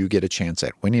scene and you get a chance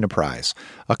at winning a prize.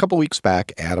 A couple weeks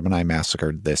back, Adam and I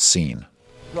massacred this scene.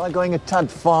 Was I going a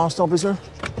tad fast, officer?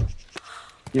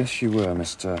 Yes, you were,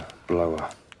 Mr. Blower.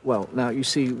 Well, now, you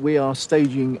see, we are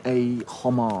staging a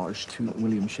homage to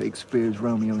William Shakespeare's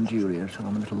Romeo and Juliet, and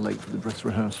I'm a little late for the dress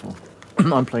rehearsal.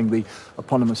 I'm playing the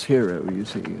eponymous hero, you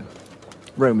see.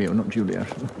 Romeo, not Juliet.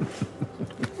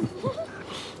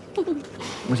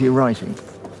 What are you writing?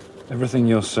 Everything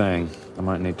you're saying, I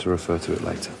might need to refer to it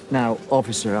later. Now,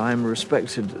 officer, I'm a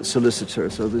respected solicitor,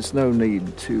 so there's no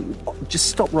need to... Just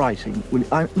stop writing.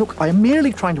 Look, I'm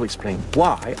merely trying to explain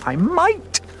why I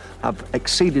might have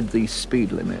exceeded the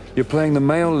speed limit. You're playing the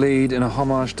male lead in a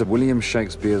homage to William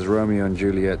Shakespeare's Romeo and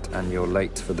Juliet, and you're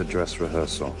late for the dress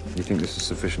rehearsal. You think this is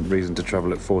sufficient reason to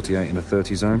travel at 48 in a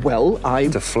 30 zone? Well,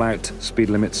 To flout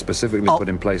speed limits specifically put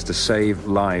in place to save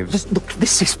lives? Look,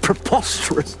 this is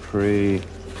preposterous.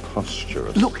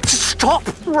 Preposterous. Look, stop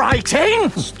writing!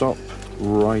 Stop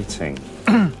writing.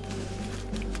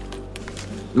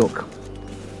 Look,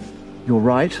 you're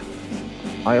right.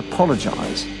 I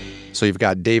apologize. So you've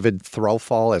got David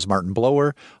Threlfall as Martin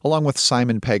Blower, along with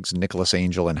Simon Pegg's Nicholas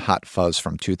Angel in Hot Fuzz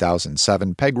from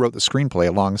 2007. Pegg wrote the screenplay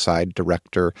alongside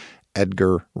director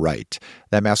Edgar Wright.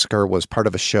 That massacre was part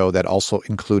of a show that also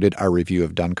included our review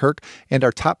of Dunkirk and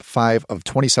our top 5 of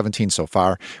 2017 so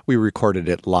far. We recorded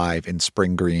it live in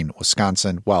Spring Green,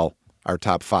 Wisconsin. Well, our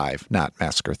top 5, not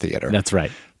Massacre Theater. That's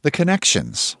right. The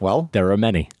connections. Well, there are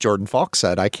many. Jordan Falk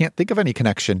said, I can't think of any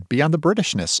connection beyond the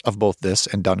Britishness of both this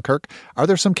and Dunkirk. Are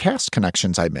there some cast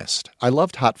connections I missed? I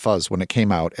loved Hot Fuzz when it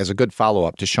came out as a good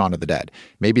follow-up to Shaun of the Dead.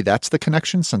 Maybe that's the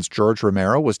connection since George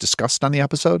Romero was discussed on the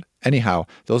episode? Anyhow,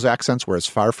 those accents were as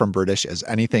far from British as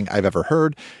anything I've ever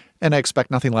heard, and I expect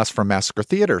nothing less from Massacre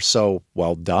Theater, so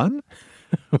well done?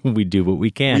 We do what we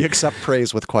can. We accept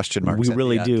praise with question marks. We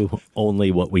really do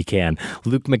only what we can.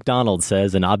 Luke McDonald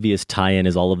says an obvious tie-in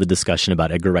is all of the discussion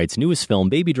about Edgar Wright's newest film,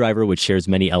 Baby Driver, which shares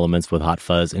many elements with Hot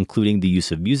Fuzz, including the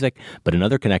use of music. But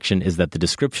another connection is that the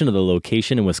description of the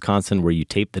location in Wisconsin where you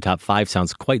taped the top 5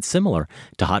 sounds quite similar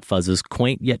to Hot Fuzz's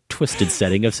quaint yet twisted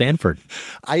setting of Sanford.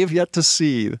 I have yet to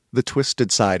see the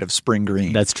twisted side of Spring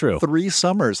Green. That's true. 3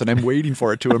 summers, and I'm waiting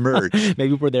for it to emerge.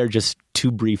 Maybe we're there just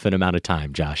too brief an amount of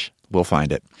time, Josh. We'll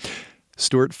find it.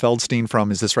 Stuart Feldstein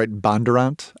from, is this right,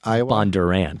 Bondurant, Iowa?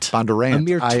 Bondurant. A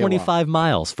mere 25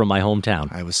 miles from my hometown.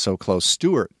 I was so close.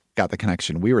 Stuart got the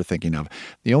connection we were thinking of.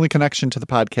 The only connection to the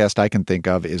podcast I can think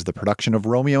of is the production of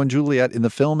Romeo and Juliet in the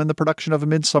film and the production of A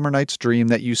Midsummer Night's Dream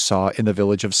that you saw in the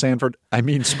village of Sanford. I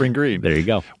mean, Spring Green. There you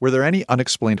go. Were there any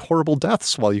unexplained horrible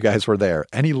deaths while you guys were there?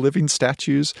 Any living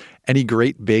statues? Any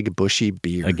great big bushy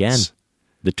beards? Again,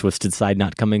 the twisted side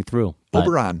not coming through.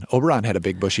 Oberon had a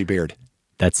big bushy beard.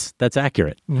 That's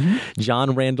accurate. Mm-hmm.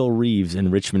 John Randall Reeves in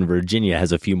Richmond, Virginia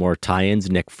has a few more tie-ins.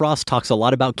 Nick Frost talks a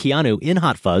lot about Keanu in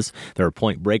Hot Fuzz. There are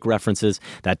Point Break references.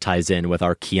 That ties in with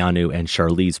our Keanu and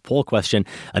Charlize poll question.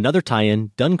 Another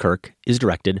tie-in, Dunkirk, is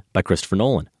directed by Christopher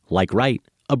Nolan. Like Wright,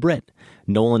 a Brit.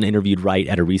 Nolan interviewed Wright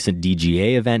at a recent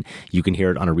DGA event. You can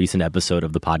hear it on a recent episode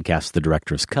of the podcast, The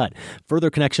Director's Cut. Further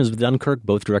connections with Dunkirk,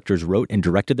 both directors wrote and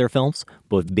directed their films.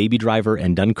 Both Baby Driver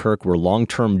and Dunkirk were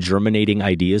long-term germinating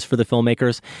ideas for the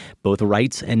filmmakers. Both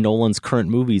Wright's and Nolan's current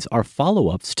movies are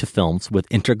follow-ups to films with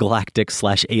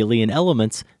intergalactic/alien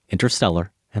elements,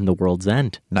 Interstellar and The World's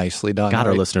End. Nicely done. God,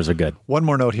 our listeners are good. One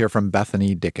more note here from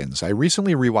Bethany Dickens. I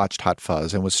recently rewatched Hot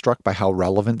Fuzz and was struck by how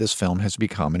relevant this film has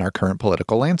become in our current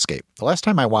political landscape. The last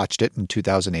time I watched it, in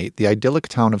 2008, the idyllic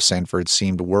town of Sanford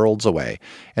seemed worlds away,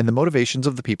 and the motivations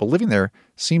of the people living there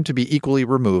seemed to be equally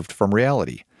removed from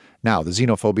reality. Now, the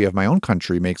xenophobia of my own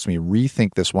country makes me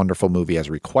rethink this wonderful movie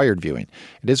as required viewing.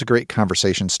 It is a great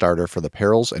conversation starter for the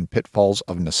perils and pitfalls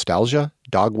of nostalgia,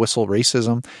 dog whistle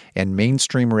racism, and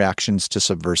mainstream reactions to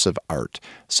subversive art.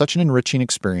 Such an enriching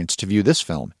experience to view this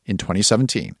film in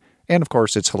 2017. And of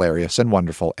course, it's hilarious and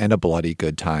wonderful and a bloody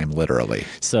good time, literally.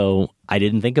 So I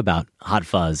didn't think about Hot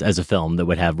Fuzz as a film that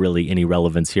would have really any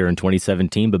relevance here in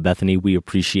 2017, but Bethany, we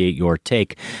appreciate your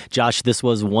take. Josh, this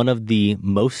was one of the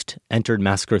most entered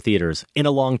Massacre theaters in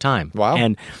a long time. Wow.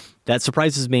 And that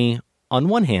surprises me on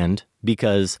one hand,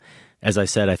 because as I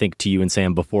said, I think to you and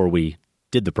Sam before we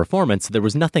did the performance, there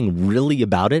was nothing really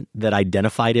about it that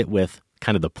identified it with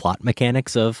kind of the plot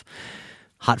mechanics of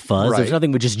Hot Fuzz. Right. There's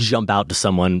nothing would just jump out to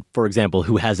someone, for example,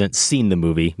 who hasn't seen the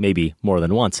movie, maybe more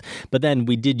than once. But then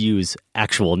we did use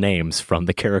actual names from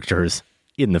the characters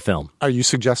in the film. Are you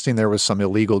suggesting there was some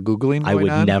illegal Googling going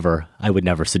on? I would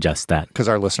never suggest that. Because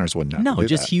our listeners wouldn't know. No,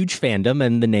 just huge fandom,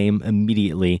 and the name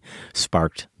immediately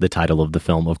sparked the title of the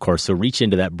film, of course. So reach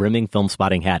into that brimming film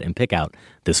spotting hat and pick out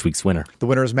this week's winner. The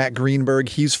winner is Matt Greenberg.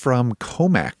 He's from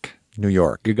Comac, New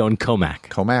York. You're going Comac.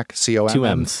 Comac,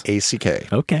 C-O-M-M-A-C-K.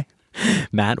 Okay.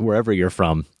 Matt, wherever you're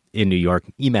from in New York,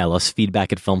 email us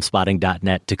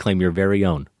feedback@filmspotting.net to claim your very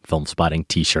own Film Spotting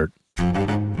t-shirt.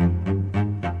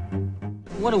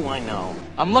 What do I know?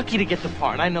 I'm lucky to get the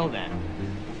part, I know that.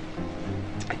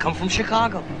 I come from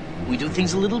Chicago. We do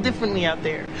things a little differently out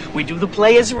there. We do the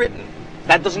play as written.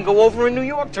 That doesn't go over in New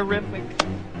York. Terrific.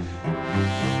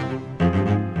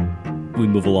 we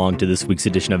move along to this week's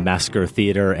edition of Massacre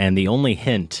Theater, and the only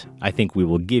hint I think we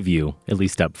will give you, at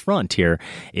least up front here,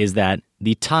 is that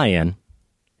the tie-in,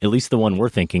 at least the one we're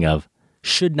thinking of,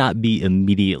 should not be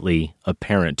immediately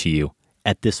apparent to you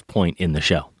at this point in the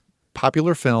show.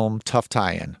 Popular film, tough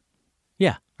tie-in.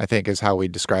 Yeah. I think is how we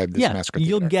describe this Massacre Theater.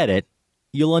 You'll get it.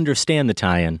 You'll understand the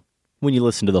tie-in when you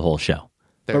listen to the whole show.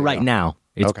 But right now,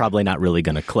 it's probably not really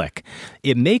going to click.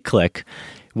 It may click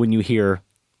when you hear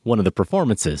one of the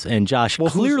performances. And Josh,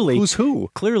 clearly, who's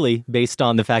who? Clearly, based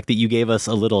on the fact that you gave us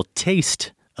a little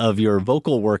taste of your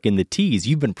vocal work in the tease,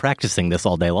 you've been practicing this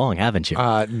all day long, haven't you?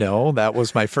 No, that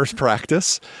was my first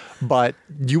practice. But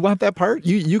you want that part?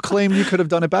 You claim you could have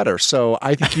done it better. So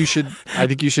I think you should. I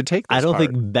think you should take this I don't part.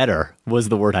 think better was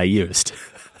the word I used.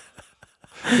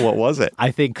 What was it? I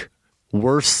think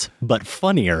worse but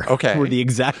funnier were the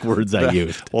exact words I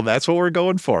used. Well, that's what we're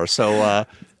going for. So,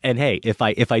 and hey, if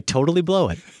I totally blow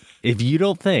it, if you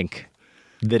don't think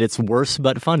that it's worse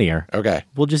but funnier,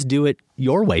 we'll just do it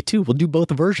your way too. We'll do both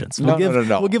versions. We'll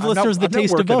No. We'll give listeners the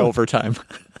taste of both. Overtime.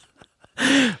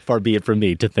 Far be it from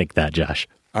me to think that, Josh.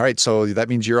 All right, so that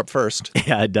means you're up first.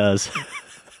 Yeah, it does.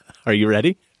 Are you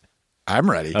ready? I'm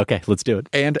ready. Okay, let's do it.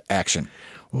 And action.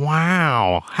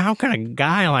 Wow, how can a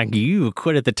guy like you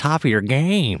quit at the top of your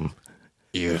game?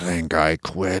 You think I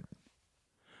quit?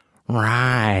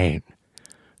 Right.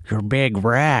 Your big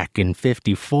wreck in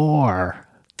 54.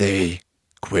 They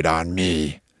quit on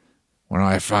me. When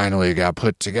I finally got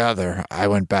put together, I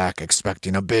went back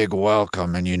expecting a big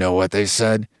welcome, and you know what they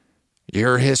said?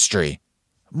 Your history.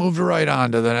 Moved right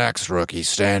on to the next rookie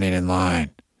standing in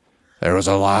line. There was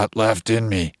a lot left in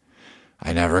me.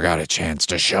 I never got a chance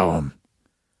to show 'em.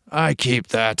 I keep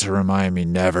that to remind me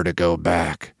never to go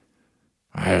back.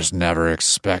 I just never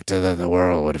expected that the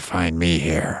world would find me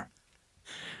here.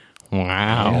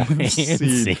 Wow.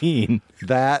 Scene.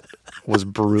 That was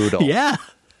brutal. Yeah.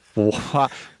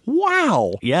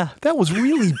 Wow. Yeah. That was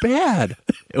really bad.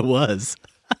 It was.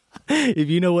 If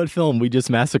you know what film we just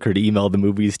massacred, email the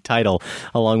movie's title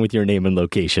along with your name and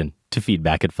location to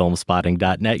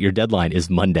feedback@filmspotting.net. Your deadline is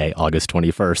Monday, August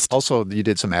 21st. Also, you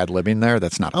did some ad-libbing there.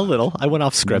 That's not a little. I went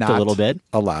off script a little bit.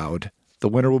 Allowed. The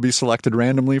winner will be selected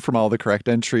randomly from all the correct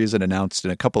entries and announced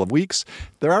in a couple of weeks.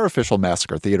 There are official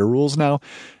Massacre Theater rules now.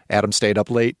 Adam stayed up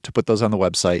late to put those on the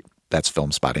website. That's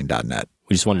filmspotting.net.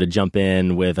 We just wanted to jump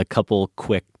in with a couple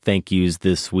quick thank yous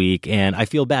this week. And I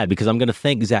feel bad because I'm going to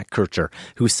thank Zach Kircher,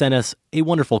 who sent us a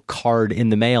wonderful card in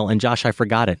the mail. And Josh, I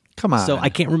forgot it. Come on. So I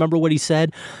can't remember what he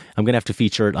said. I'm going to have to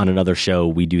feature it on another show.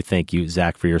 We do thank you,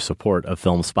 Zach, for your support of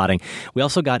Film Spotting. We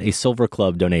also got a Silver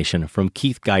Club donation from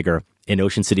Keith Geiger in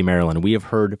Ocean City, Maryland. We have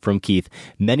heard from Keith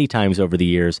many times over the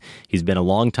years. He's been a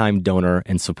longtime donor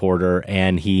and supporter,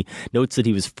 and he notes that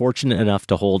he was fortunate enough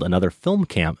to hold another film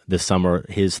camp this summer,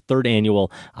 his third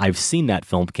annual I've Seen That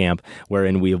film camp,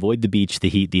 wherein we avoid the beach, the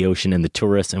heat, the ocean, and the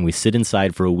tourists, and we sit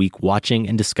inside for a week watching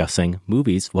and discussing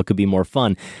movies. What could be more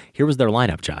fun? Here was their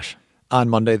lineup, Josh. On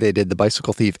Monday, they did The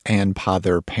Bicycle Thief and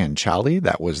Padre Panchali.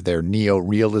 That was their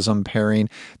neo-realism pairing.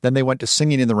 Then they went to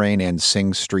Singing in the Rain and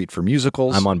Sing Street for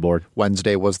musicals. I'm on board.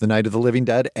 Wednesday was The Night of the Living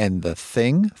Dead and The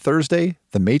Thing. Thursday,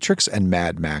 The Matrix and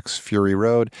Mad Max Fury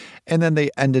Road. And then they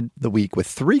ended the week with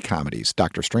 3 comedies,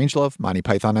 Dr. Strangelove, Monty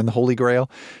Python and the Holy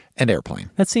Grail, and Airplane.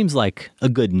 That seems like a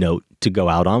good note to go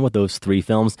out on with those 3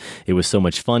 films. It was so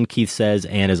much fun, Keith says,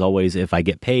 and as always, if I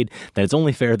get paid, then it's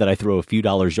only fair that I throw a few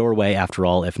dollars your way. After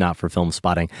all, if not for Film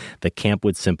Spotting, the camp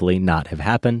would simply not have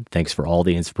happened. Thanks for all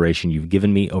the inspiration you've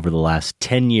given me over the last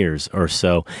 10 years or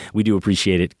so. We do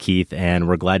appreciate it, Keith, and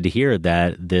we're glad to hear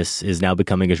that this is now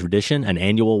becoming a tradition, an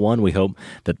annual one. We hope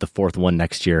that the 4th one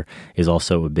next year is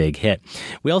also a big hit.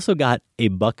 We also got a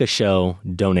Buck a Show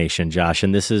donation, Josh,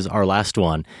 and this is our last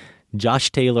one.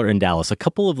 Josh Taylor in Dallas, a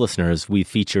couple of listeners we've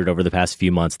featured over the past few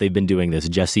months. They've been doing this.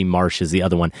 Jesse Marsh is the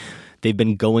other one. They've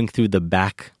been going through the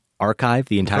back archive,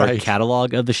 the entire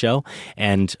catalog of the show,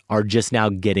 and are just now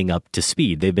getting up to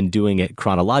speed. They've been doing it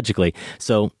chronologically.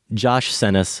 So Josh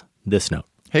sent us this note.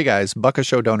 Hey guys, Buck a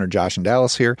Show donor Josh in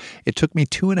Dallas here. It took me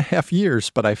 2.5 years,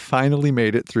 but I finally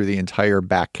made it through the entire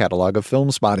back catalog of Film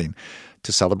Spotting.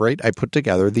 To celebrate, I put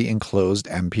together the enclosed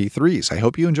MP3s. I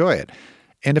hope you enjoy it.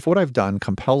 And if what I've done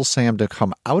compels Sam to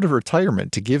come out of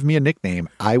retirement to give me a nickname,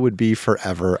 I would be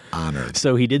forever honored.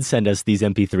 So he did send us these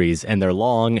MP3s, and they're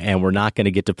long, and we're not going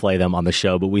to get to play them on the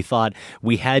show, but we thought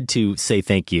we had to say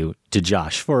thank you to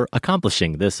Josh for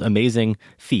accomplishing this amazing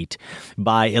feat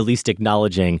by at least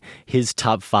acknowledging his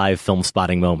top 5 Film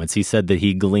Spotting moments. He said that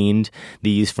he gleaned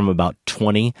these from about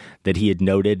 20 that he had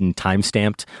noted and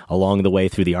timestamped along the way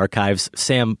through the archives.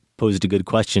 Sam posed a good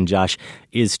question, Josh.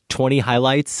 Is 20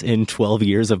 highlights in 12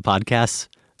 years of podcasts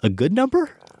a good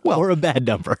number? or a bad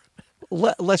number.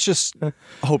 Let's just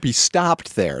hope he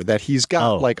stopped there, that he's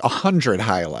got like 100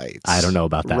 highlights. I don't know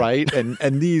about that. Right? And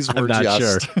these were I'm not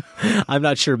just... sure. I'm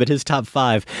not sure, but his top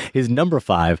 5, his number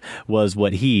 5 was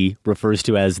what he refers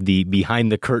to as the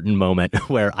behind the curtain moment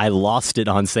where I lost it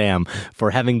on Sam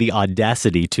for having the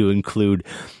audacity to include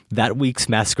that week's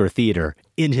Massacre Theater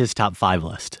in his top 5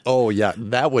 list. Oh, yeah.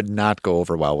 That would not go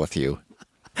over well with you.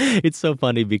 It's so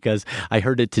funny because I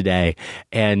heard it today.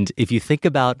 And if you think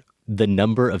about the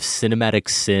number of cinematic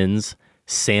sins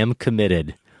Sam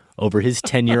committed over his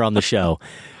tenure on the show,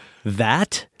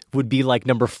 that would be like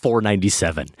number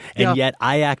 497. And yet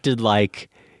I acted like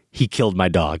he killed my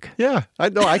dog. Yeah, I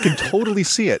know. I can totally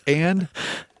see it. And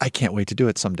I can't wait to do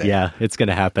it someday. Yeah, it's going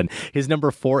to happen. His number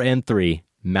 4 and 3,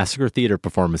 Massacre Theater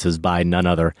performances by none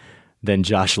other than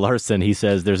Josh Larson. He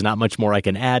says, there's not much more I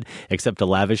can add except to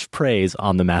lavish praise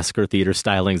on the Massacre Theater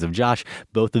stylings of Josh.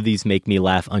 Both of these make me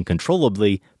laugh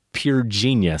uncontrollably. Pure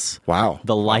genius. Wow.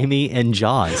 The Limey and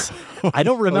Jaws. I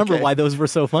don't remember why those were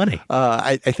so funny.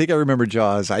 I think I remember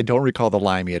Jaws. I don't recall the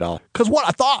Limey at all. Because what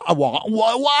I thought I want,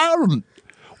 what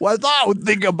I thought I would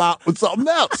think about was something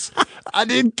else. I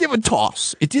didn't give a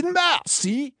toss. It didn't matter,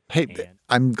 see? Hey,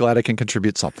 I'm glad I can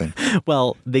contribute something.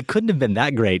 Well, they couldn't have been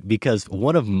that great because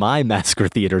one of my Massacre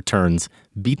Theater turns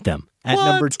beat them. At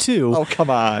number 2. Oh, come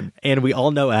on. And we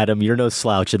all know, Adam, you're no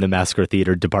slouch in the Massacre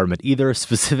Theater department either,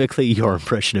 specifically your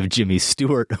impression of Jimmy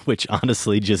Stewart, which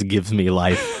honestly just gives me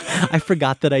life. I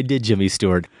forgot that I did Jimmy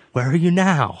Stewart. Where are you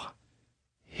now?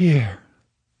 Here,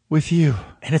 with you.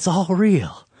 And it's all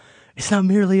real. It's not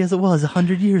merely as it was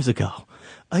 100 years ago,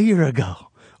 a year ago,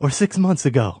 or 6 months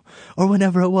ago, or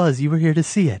whenever it was you were here to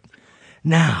see it.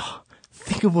 Now,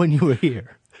 think of when you were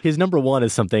here. His number 1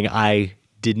 is something I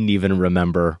didn't even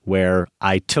remember, where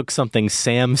I took something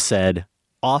Sam said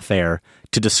off air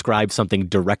to describe something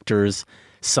directors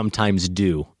sometimes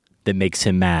do that makes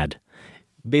him mad.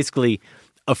 Basically,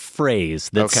 a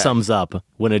phrase that sums up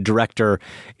when a director,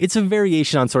 it's a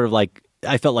variation on sort of like,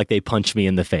 I felt like they punched me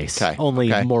in the face,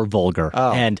 only more vulgar.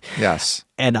 Oh, and yes.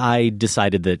 And I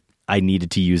decided that I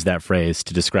needed to use that phrase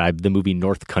to describe the movie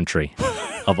North Country.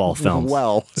 Of all films.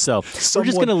 Well, so we're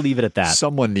just going to leave it at that.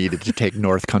 Someone needed to take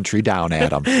North Country down,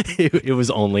 Adam. It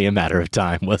was only a matter of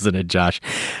time, wasn't it, Josh?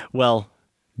 Well,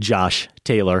 Josh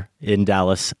Taylor in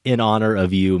Dallas, in honor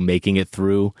of you making it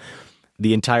through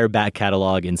the entire back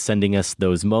catalog and sending us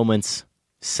those moments,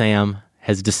 Sam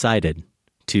has decided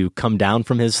to come down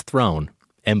from his throne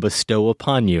and bestow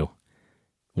upon you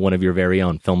one of your very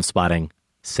own Film Spotting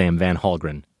Sam Van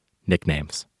Hallgren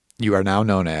nicknames. You are now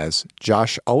known as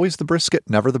Josh, always the brisket,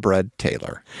 never the bread,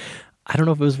 Taylor. I don't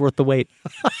know if it was worth the wait.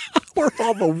 Or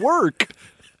all the work.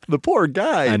 The poor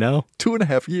guy. I know.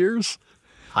 2.5 years.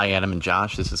 Hi, Adam and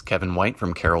Josh. This is Kevin White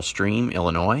from Carroll Stream,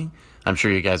 Illinois. I'm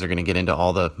sure you guys are going to get into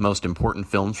all the most important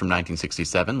films from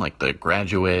 1967, like The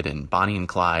Graduate and Bonnie and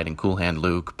Clyde and Cool Hand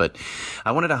Luke. But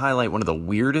I wanted to highlight one of the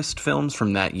weirdest films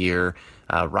from that year,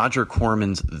 Roger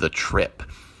Corman's The Trip.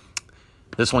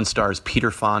 This one stars Peter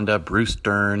Fonda, Bruce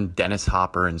Dern, Dennis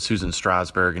Hopper, and Susan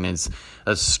Strasberg, and is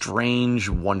a strange,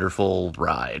 wonderful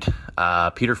ride.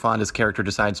 Peter Fonda's character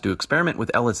decides to experiment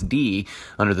with LSD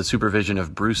under the supervision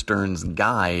of Bruce Dern's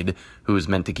guide, who is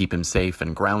meant to keep him safe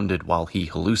and grounded while he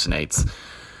hallucinates.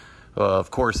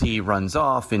 Of course, he runs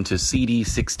off into seedy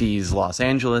 60s Los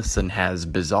Angeles and has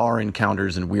bizarre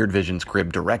encounters and weird visions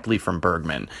cribbed directly from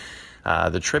Bergman.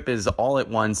 The Trip is all at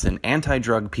once an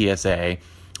anti-drug PSA,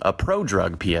 a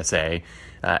pro-drug PSA,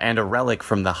 and a relic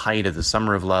from the height of the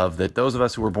summer of love that those of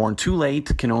us who were born too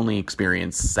late can only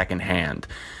experience secondhand.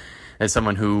 As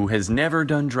someone who has never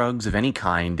done drugs of any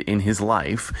kind in his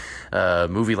life, a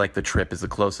movie like The Trip is the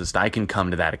closest I can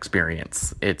come to that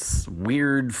experience. It's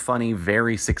weird, funny,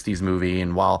 very 60s movie,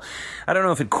 and while I don't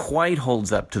know if it quite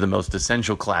holds up to the most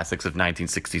essential classics of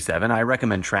 1967, I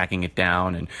recommend tracking it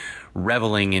down and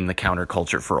reveling in the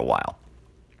counterculture for a while.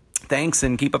 Thanks,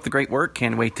 and keep up the great work.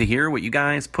 Can't wait to hear what you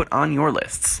guys put on your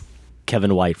lists.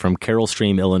 Kevin White from Carroll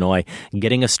Stream, Illinois,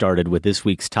 getting us started with this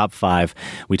week's top 5.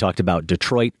 We talked about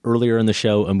Detroit earlier in the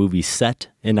show, a movie set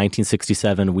in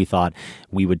 1967. We thought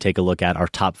we would take a look at our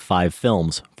top 5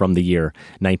 films from the year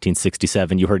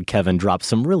 1967. You heard Kevin drop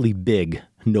some really big,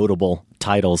 notable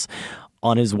titles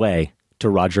on his way to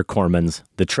Roger Corman's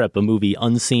The Trip, a movie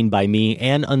unseen by me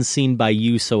and unseen by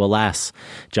you. So alas,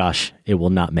 Josh, it will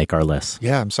not make our list.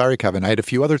 Yeah, I'm sorry, Kevin. I had a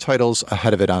few other titles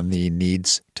ahead of it on the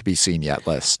needs to be seen yet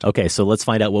list. Okay, so let's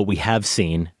find out what we have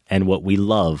seen and what we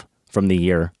love from the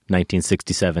year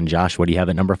 1967. Josh, what do you have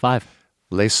at number 5?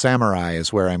 Les Samurai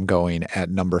is where I'm going at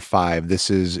number 5.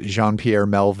 This is Jean-Pierre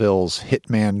Melville's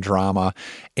hitman drama.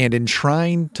 And in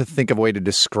trying to think of a way to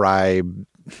describe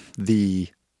the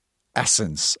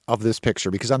essence of this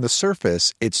picture, because on the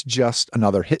surface, it's just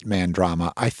another hitman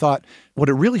drama. I thought what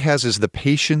it really has is the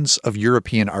patience of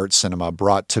European art cinema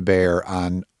brought to bear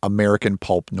on American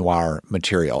pulp noir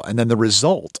material. And then the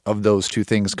result of those two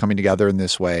things coming together in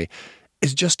this way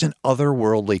is just an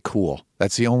otherworldly cool.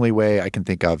 That's the only way I can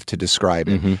think of to describe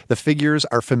it. Mm-hmm. The figures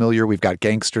are familiar. We've got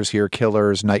gangsters here,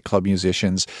 killers, nightclub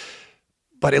musicians.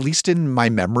 But at least in my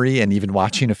memory and even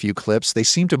watching a few clips, they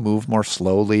seem to move more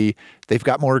slowly. They've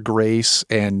got more grace,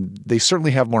 and they certainly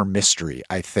have more mystery,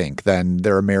 I think, than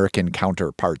their American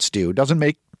counterparts do. Doesn't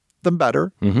make them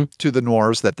better to the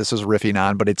noirs that this is riffing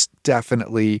on, but it's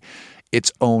definitely its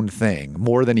own thing,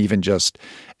 more than even just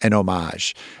an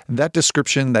homage. That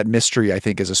description, that mystery, I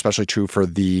think, is especially true for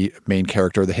the main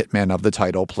character, the hitman of the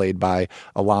title, played by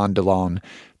Alain Delon.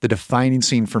 The defining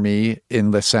scene for me in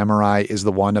Les Samurai is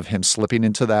the one of him slipping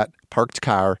into that parked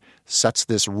car, sets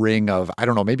this ring of, I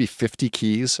don't know, maybe 50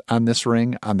 keys on this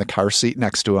ring on the car seat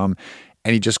next to him,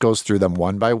 and he just goes through them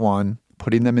one by one,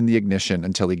 putting them in the ignition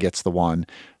until he gets the one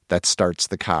that starts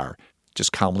the car.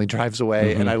 Just calmly drives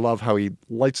away. And I love how he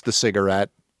lights the cigarette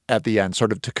at the end,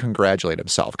 sort of to congratulate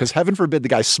himself. Because heaven forbid the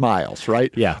guy smiles,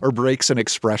 right? Yeah. Or breaks an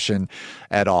expression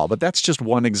at all. But that's just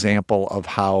one example of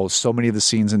how so many of the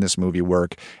scenes in this movie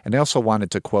work. And I also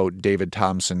wanted to quote David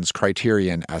Thompson's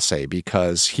Criterion essay,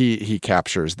 because he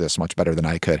captures this much better than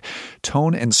I could.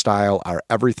 Tone and style are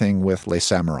everything with Les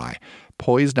Samurai.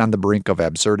 Poised on the brink of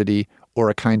absurdity, or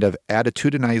a kind of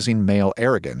attitudinizing male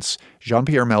arrogance,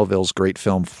 Jean-Pierre Melville's great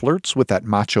film flirts with that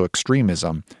macho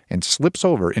extremism and slips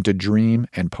over into dream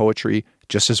and poetry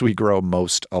just as we grow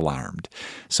most alarmed.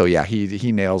 So yeah,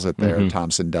 he nails it there.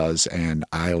 Thompson does, and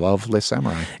I love Les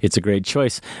Samurai. It's a great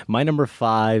choice. My number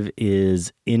 5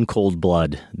 is In Cold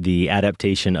Blood, the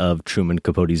adaptation of Truman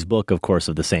Capote's book, of course,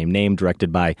 of the same name,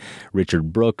 directed by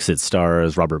Richard Brooks. It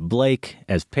stars Robert Blake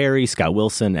as Perry, Scott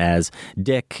Wilson as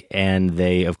Dick, and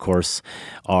they, of course,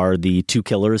 are the two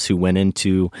killers who went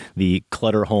into the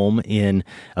Clutter home in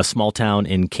a small town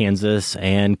in Kansas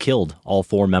and killed all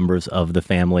 4 members of the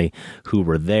family who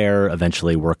were there,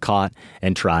 eventually were caught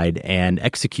and tried and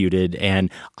executed. And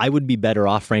I would be better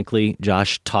off, frankly,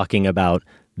 Josh, talking about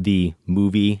the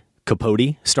movie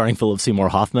Capote, starring Philip Seymour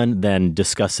Hoffman, than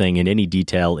discussing in any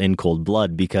detail In Cold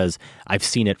Blood, because I've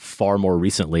seen it far more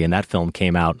recently, and that film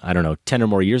came out, 10 or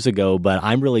more years ago. But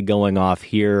I'm really going off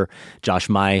here, Josh,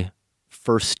 my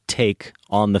first take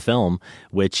on the film,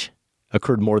 which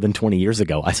occurred more than 20 years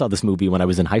ago. I saw this movie when I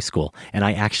was in high school, and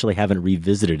I actually haven't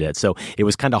revisited it. So it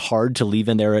was kind of hard to leave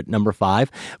in there at number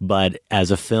 5, but as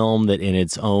a film that in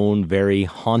its own very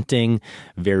haunting,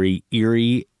 very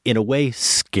eerie, in a way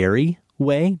scary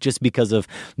way, just because of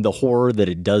the horror that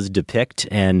it does depict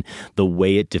and the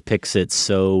way it depicts it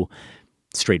so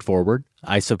straightforward,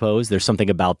 I suppose. There's something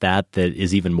about that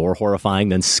is even more horrifying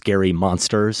than scary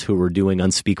monsters who were doing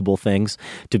unspeakable things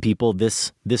to people.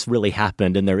 This really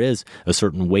happened, and there is a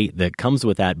certain weight that comes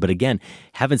with that. But again,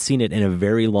 haven't seen it in a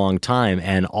very long time,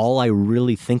 and all I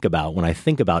really think about when I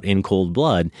think about In Cold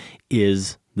Blood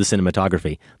is the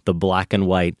cinematography, the black and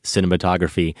white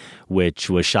cinematography, which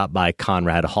was shot by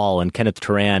Conrad Hall. And Kenneth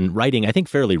Turan, writing, I think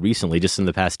fairly recently, just in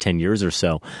the past 10 years or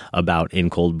so, about In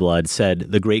Cold Blood,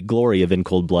 said the great glory of In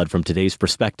Cold Blood from today's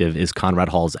perspective is Conrad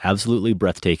Hall's absolutely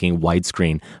breathtaking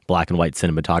widescreen black and white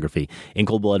cinematography. In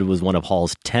Cold Blood was one of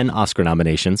Hall's 10 Oscar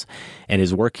nominations, and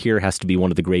his work here has to be one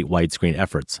of the great widescreen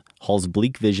efforts. Hall's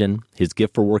bleak vision, his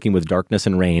gift for working with darkness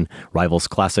and rain, rivals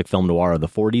classic film noir of the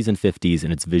 40s and 50s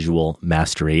in its visual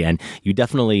mastery. And you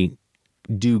definitely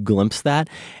do glimpse that.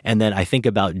 And then I think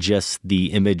about just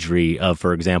the imagery of,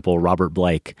 for example, Robert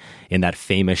Blake in that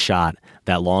famous shot,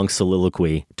 that long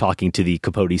soliloquy talking to the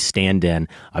Capote stand-in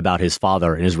about his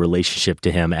father and his relationship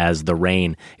to him as the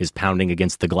rain is pounding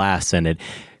against the glass, and it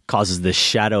causes this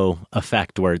shadow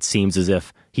effect where it seems as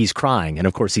if he's crying. And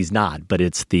of course he's not, but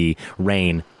it's the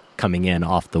rain coming in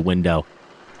off the window.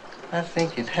 I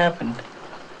think it happened.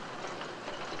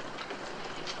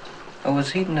 I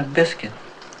was eating a biscuit.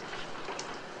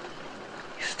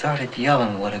 He started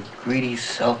yelling what a greedy,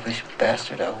 selfish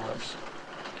bastard I was.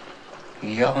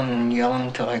 Yelling and yelling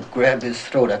until I grabbed his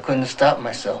throat. I couldn't stop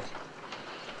myself.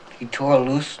 He tore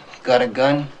loose, got a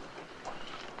gun.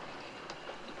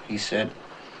 He said,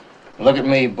 "Look at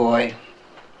me, boy.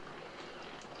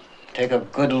 Take a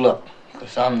good look,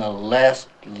 'cause I'm the last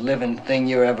living thing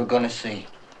you're ever gonna see."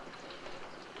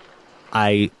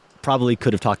 I probably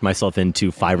could have talked myself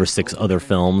into 5 or 6 other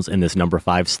films in this number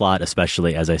 5 slot,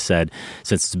 especially, as I said,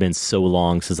 since it's been so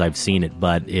long since I've seen it.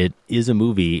 But it is a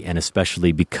movie, and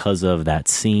especially because of that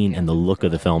scene and the look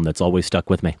of the film, that's always stuck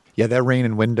with me. Yeah, that rain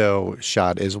and window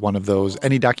shot is one of those.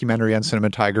 Any documentary on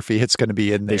cinematography, it's going to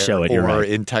be in there. They show it, or you're right.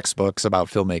 in textbooks about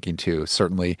filmmaking too.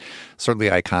 Certainly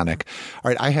iconic. All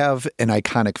right, I have an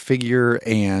iconic figure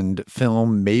and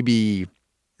film, maybe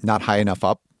not high enough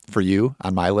up for you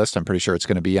on my list. I'm pretty sure it's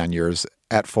going to be on yours.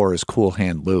 At 4 is Cool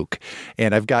Hand Luke.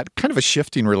 And I've got kind of a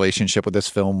shifting relationship with this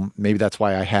film. Maybe that's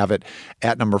why I have it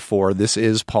at number 4. This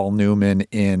is Paul Newman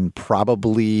in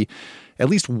probably at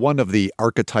least one of the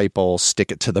archetypal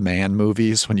Stick It to the Man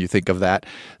movies. When you think of that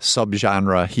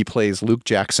subgenre, he plays Luke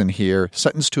Jackson here,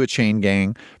 sentenced to a chain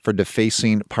gang for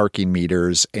defacing parking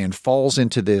meters, and falls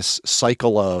into this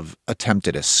cycle of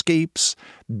attempted escapes,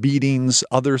 beatings,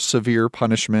 other severe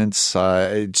punishments.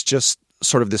 It's just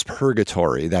sort of this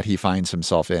purgatory that he finds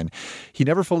himself in. He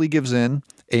never fully gives in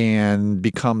and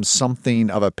becomes something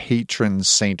of a patron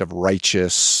saint of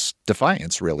righteous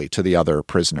defiance, really, to the other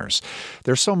prisoners.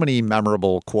 There's so many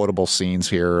memorable, quotable scenes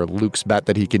here. Luke's bet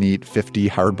that he can eat 50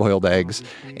 hard-boiled eggs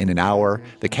in an hour.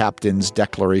 The captain's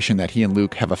declaration that he and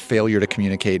Luke have a failure to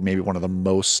communicate, maybe one of the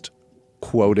most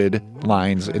quoted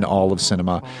lines in all of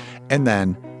cinema. And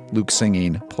then Luke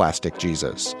singing Plastic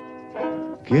Jesus.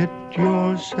 Get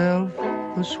yourself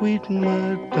a sweet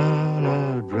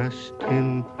Madonna dressed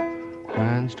in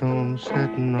rhinestone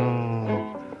satin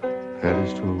on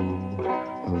pedestal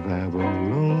of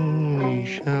abalone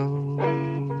shell.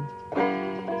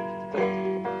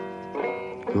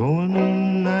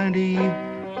 Going 90,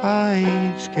 I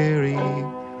ain't scary,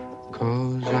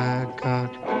 'cause I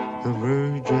got the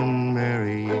Virgin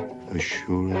Mary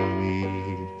assuring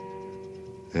me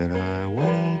that I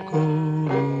won't go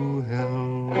to hell.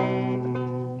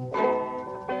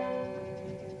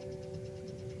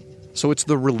 So it's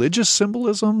the religious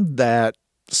symbolism that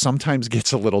sometimes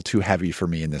gets a little too heavy for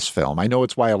me in this film. I know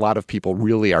it's why a lot of people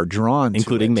really are drawn to it.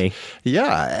 Including me.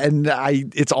 Yeah, and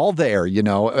it's all there,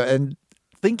 and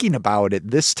thinking about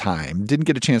it this time, didn't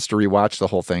get a chance to rewatch the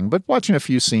whole thing, but watching a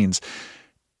few scenes,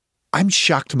 I'm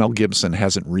shocked Mel Gibson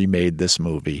hasn't remade this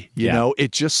movie. You know,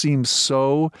 it just seems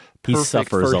so perfect He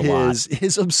suffers for a lot.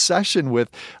 his obsession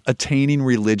with attaining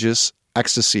religious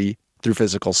ecstasy through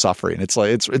physical suffering. It's like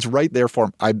it's right there for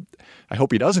him. I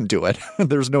hope he doesn't do it.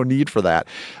 There's no need for that.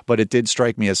 But it did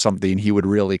strike me as something he would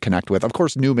really connect with. Of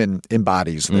course, Newman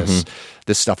embodies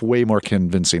this stuff way more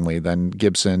convincingly than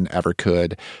Gibson ever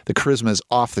could. The charisma is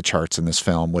off the charts in this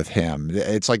film with him.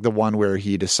 It's like the one where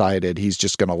he decided he's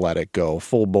just going to let it go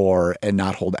full bore and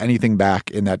not hold anything back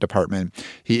in that department.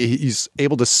 He's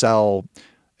able to sell.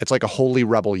 It's like a holy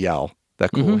rebel yell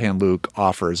that Cool Hand Luke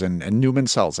offers, and Newman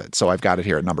sells it. So I've got it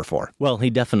here at number 4. Well, he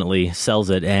definitely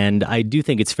sells it, and I do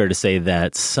think it's fair to say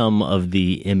that some of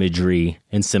the imagery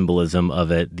and symbolism of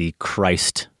it, the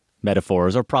Christ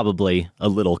metaphors, are probably a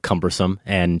little cumbersome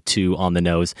and too on the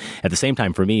nose. At the same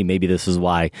time, for me, maybe this is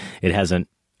why it hasn't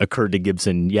occurred to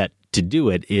Gibson yet to do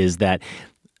it, is that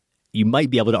you might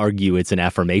be able to argue it's an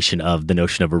affirmation of the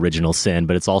notion of original sin,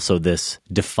 but it's also this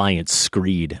defiant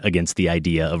screed against the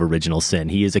idea of original sin.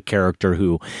 He is a character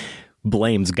who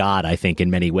blames God, I think,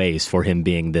 in many ways for him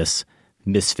being this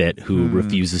misfit who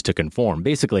refuses to conform.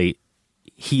 Basically,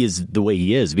 he is the way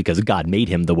he is because God made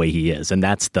him the way he is. And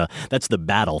that's the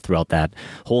battle throughout that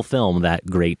whole film, that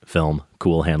great film,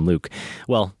 Cool Hand Luke.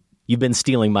 Well, you've been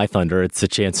stealing my thunder. It's a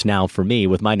chance now for me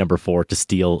with my number 4 to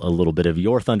steal a little bit of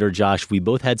your thunder, Josh. We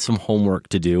both had some homework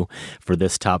to do for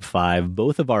this top 5.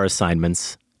 Both of our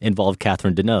assignments involved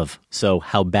Catherine Deneuve. So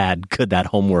how bad could that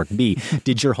homework be?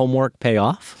 Did your homework pay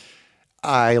off?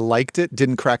 I liked it.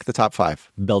 Didn't crack the top 5.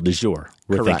 Belle de Jour,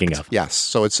 we're Correct. thinking of. Yes.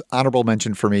 So it's honorable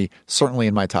mention for me, certainly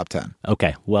in my top 10.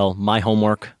 Okay. Well, my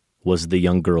homework was The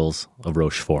Young Girls of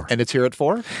Rochefort. And it's here at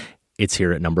 4? It's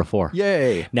here at number 4.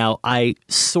 Yay. Now, I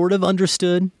sort of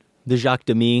understood the Jacques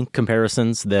Demy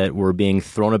comparisons that were being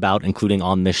thrown about, including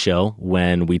on this show,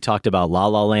 when we talked about La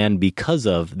La Land because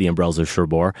of The Umbrellas of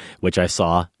Cherbourg, which I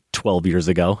saw 12 years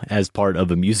ago as part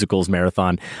of a musicals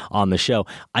marathon on the show.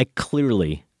 I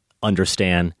clearly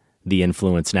understand the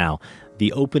influence now.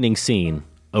 The opening scene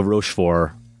of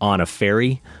Rochefort on a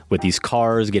ferry with these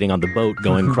cars getting on the boat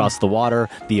going across the water,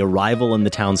 the arrival in the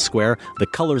town square, the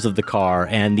colors of the car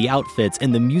and the outfits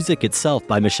and the music itself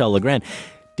by Michel Legrand.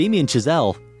 Damien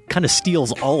Chazelle kind of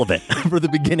steals all of it for the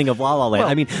beginning of La La Land. Well,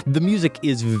 I mean, the music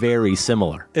is very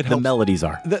similar. The melodies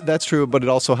are. That's true, but it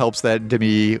also helps that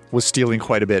Demy was stealing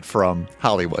quite a bit from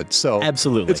Hollywood. So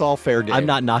absolutely, it's all fair game. I'm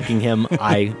not knocking him.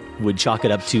 I would chalk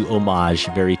it up to homage,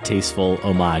 very tasteful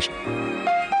homage.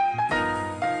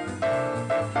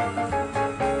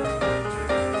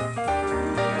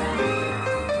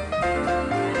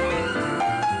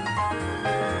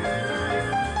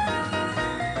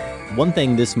 One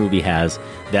thing this movie has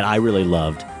that I really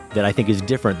loved, that I think is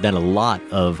different than a lot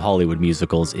of Hollywood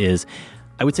musicals, is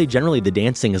I would say generally the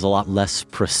dancing is a lot less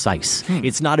precise.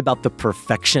 It's not about the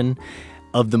perfection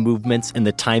of the movements and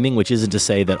the timing, which isn't to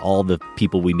say that all the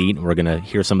people we meet, and we're going to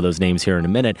hear some of those names here in a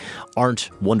minute, aren't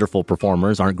wonderful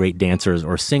performers, aren't great dancers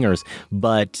or singers,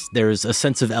 but there's a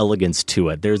sense of elegance to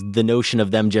it. There's the notion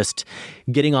of them just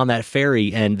getting on that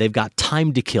ferry and they've got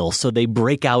time to kill, so they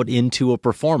break out into a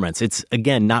performance. It's,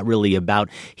 again, not really about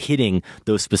hitting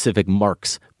those specific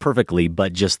marks perfectly,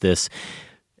 but just this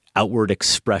outward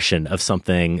expression of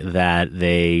something that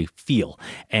they feel.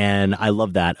 And I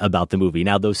love that about the movie.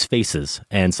 Now, those faces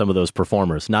and some of those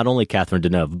performers, not only Catherine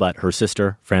Deneuve, but her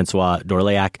sister, Francois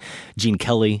d'Orléac, Gene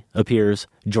Kelly appears,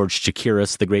 George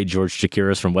Chakiris, the great George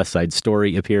Chakiris from West Side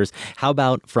Story appears. How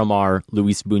about from our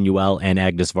Luis Buñuel and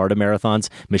Agnes Varda marathons,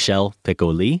 Michelle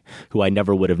Piccoli, who I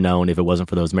never would have known if it wasn't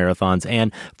for those marathons,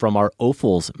 and from our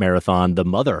Ophuls marathon, the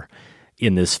mother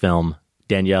in this film,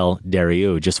 Danielle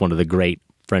Darieux, just one of the great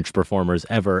French performers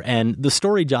ever. And the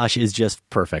story, Josh, is just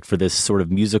perfect for this sort of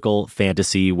musical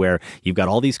fantasy where you've got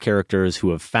all these characters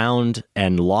who have found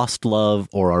and lost love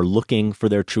or are looking for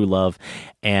their true love.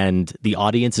 And the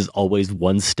audience is always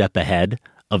one step ahead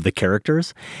of the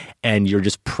characters. And you're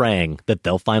just praying that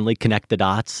they'll finally connect the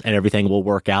dots and everything will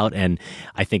work out. And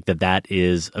I think that that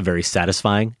is a very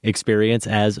satisfying experience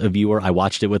as a viewer. I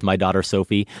watched it with my daughter,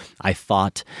 Sophie. I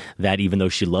thought that even though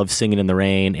she loves Singing in the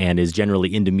Rain and is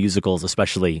generally into musicals,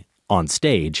 especially on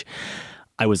stage,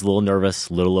 I was a little nervous,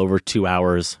 a little over 2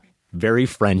 hours. Very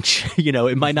French. You know,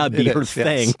 it might not be her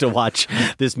thing to watch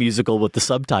this musical with the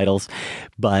subtitles,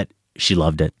 but she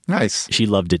loved it. Nice. She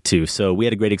loved it too. So we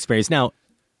had a great experience. Now,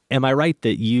 am I right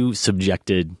that you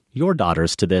subjected your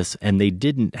daughters to this and they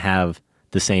didn't have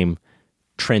the same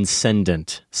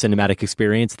transcendent cinematic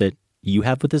experience that you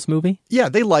have with this movie? Yeah,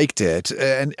 they liked it.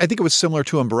 And I think it was similar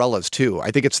to Umbrellas too.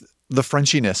 I think it's the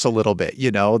Frenchiness a little bit, you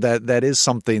know, that is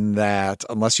something that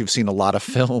unless you've seen a lot of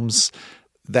films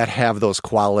that have those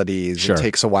qualities, Sure. It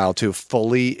takes a while to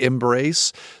fully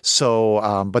embrace.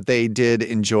 So, but they did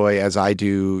enjoy, as I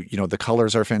do, you know, the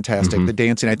colors are fantastic, the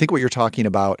dancing. I think what you're talking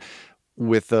about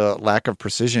with the lack of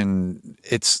precision,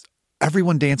 it's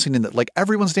everyone dancing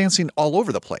everyone's dancing all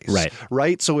over the place.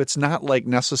 Right. So it's not like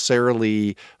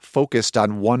necessarily focused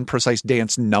on one precise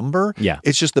dance number. Yeah.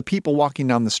 It's just the people walking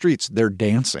down the streets, they're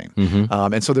dancing.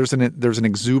 And so there's an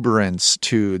exuberance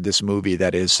to this movie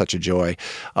that is such a joy.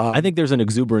 I think there's an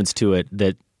exuberance to it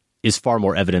that is far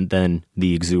more evident than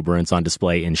the exuberance on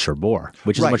display in Cherbourg,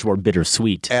 which is much more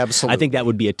bittersweet. Absolutely. I think that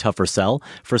would be a tougher sell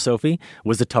for Sophie.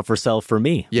 Was a tougher sell for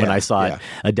me when I saw it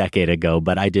a decade ago,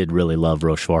 but I did really love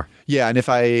Rochefort. Yeah, and if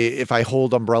I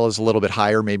hold Umbrellas a little bit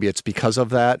higher, maybe it's because of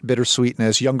that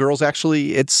bittersweetness. Young Girls,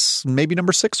 actually, it's maybe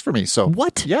number 6 for me. So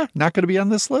what? Yeah, not going to be on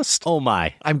this list. Oh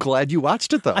my! I'm glad you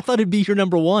watched it though. I thought it'd be your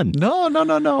number 1.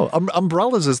 No.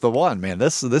 Umbrellas is the one, man.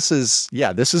 This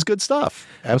is good stuff.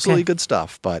 Absolutely good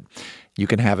stuff. But you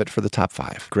can have it for the top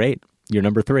 5. Great. Your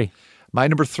number 3. My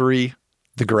number 3,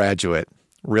 The Graduate.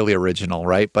 Really original,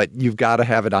 right? But you've got to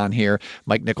have it on here.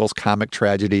 Mike Nichols' comic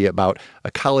tragedy about a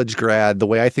college grad. The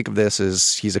way I think of this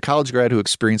is he's a college grad who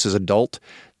experiences adult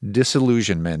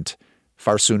disillusionment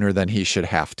far sooner than he should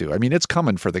have to. I mean, it's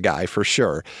coming for the guy for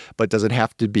sure, but does it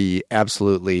have to be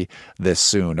absolutely this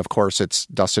soon? Of course, it's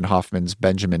Dustin Hoffman's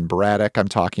Benjamin Braddock I'm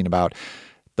talking about.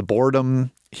 The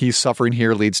boredom he's suffering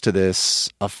here leads to this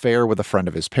affair with a friend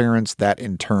of his parents. That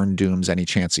in turn dooms any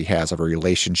chance he has of a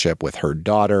relationship with her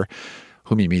daughter,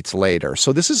 whom he meets later.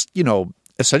 So this is,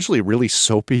 essentially really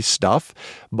soapy stuff,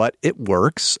 but it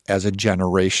works as a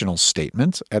generational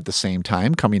statement at the same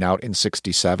time, coming out in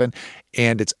 1967.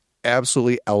 And it's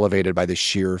absolutely elevated by the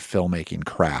sheer filmmaking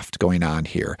craft going on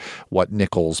here, what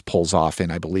Nichols pulls off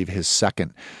in, I believe, his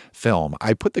second film.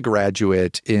 I put The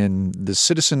Graduate in the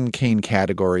Citizen Kane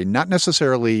category, not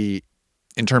necessarily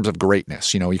in terms of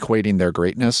greatness, equating their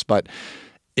greatness, but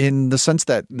in the sense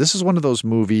that this is one of those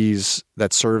movies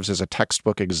that serves as a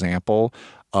textbook example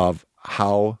of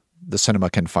how the cinema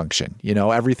can function.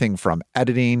 Everything from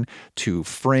editing to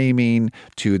framing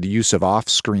to the use of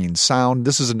off-screen sound.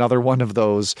 This is another one of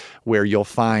those where you'll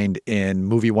find in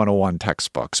Movie 101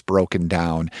 textbooks broken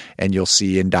down, and you'll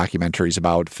see in documentaries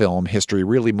about film history,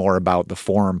 really more about the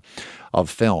form of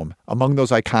film. Among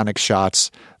those iconic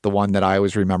shots, the one that I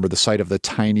always remember, the sight of the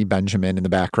tiny Benjamin in the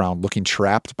background looking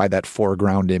trapped by that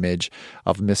foreground image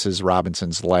of Mrs.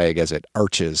 Robinson's leg as it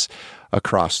arches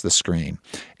across the screen.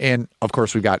 And of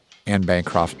course, we've got Anne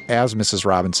Bancroft as Mrs.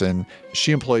 Robinson.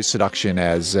 She employs seduction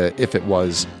as if it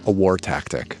was a war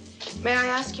tactic. May I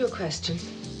ask you a question?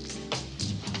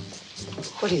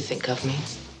 What do you think of me?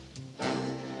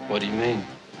 What do you mean?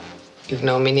 You've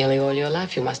known me nearly all your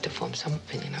life. You must have formed some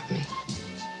opinion of me.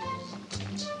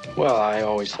 Well, I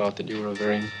always thought that you were a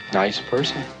very nice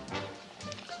person.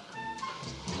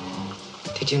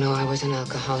 Did you know I was an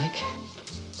alcoholic?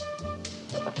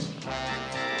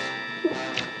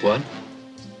 What?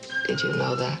 Did you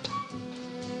know that?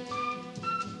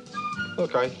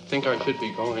 Look, I think I should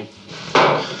be going.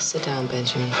 Sit down,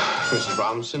 Benjamin. Mrs.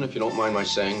 Robinson, if you don't mind my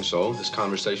saying so, this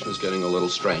conversation is getting a little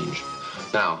strange.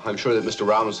 Now, I'm sure that Mr.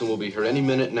 Robinson will be here any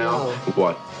minute now. No.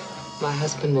 What? My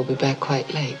husband will be back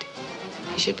quite late.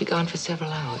 He should be gone for several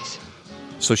hours.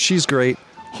 So she's great.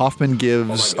 Hoffman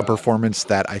gives a performance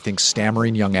that I think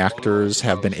stammering young actors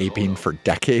have been aping for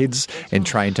decades and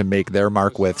trying to make their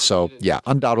mark with. So, yeah,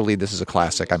 undoubtedly this is a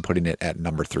classic. I'm putting it at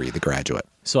number 3, The Graduate.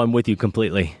 So I'm with you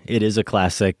completely. It is a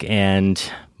classic, and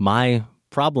my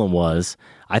problem was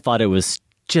I thought it was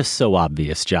just so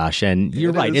obvious, Josh. And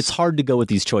you're right. It's hard to go with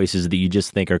these choices that you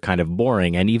just think are kind of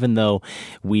boring. And even though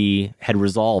we had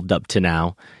resolved up to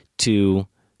now to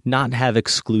not have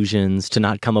exclusions, to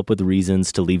not come up with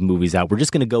reasons to leave movies out, we're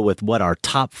just going to go with what our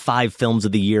top 5 films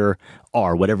of the year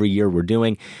are, whatever year we're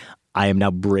doing. I am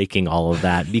now breaking all of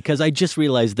that because I just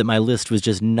realized that my list was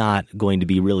just not going to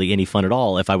be really any fun at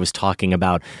all if I was talking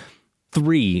about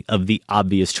 3 of the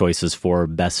obvious choices for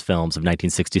best films of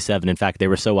 1967. In fact, they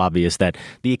were so obvious that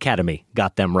the Academy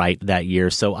got them right that year.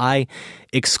 So I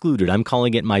excluded, I'm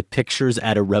calling it my Pictures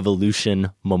at a Revolution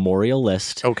memorial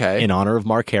list. Okay. In honor of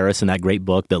Mark Harris and that great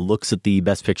book that looks at the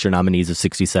Best Picture nominees of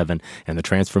 67 and the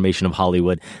transformation of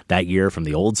Hollywood that year from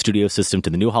the old studio system to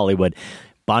the new Hollywood.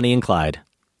 Bonnie and Clyde,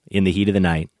 In the Heat of the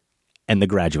Night, and The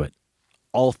Graduate.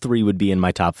 All 3 would be in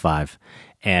my top 5.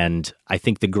 And I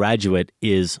think The Graduate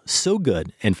is so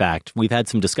good. In fact, we've had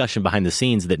some discussion behind the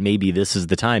scenes that maybe this is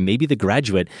the time. Maybe The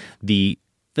Graduate, the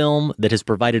film that has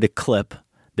provided a clip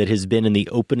that has been in the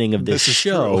opening of this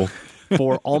show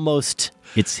for almost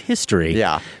its history.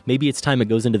 Yeah. Maybe it's time it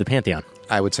goes into the Pantheon.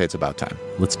 I would say it's about time.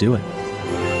 Let's do it.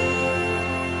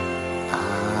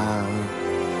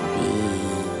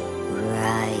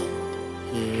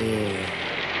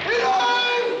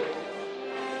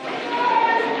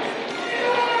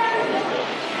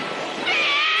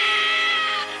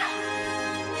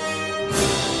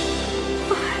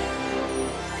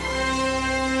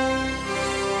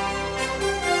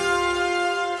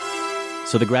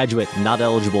 So The Graduate, not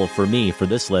eligible for me for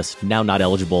this list, now not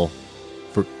eligible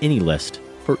for any list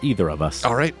for either of us.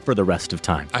 All right. For the rest of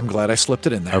time. I'm glad I slipped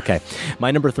it in there. Okay.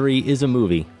 My number 3 is a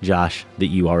movie, Josh, that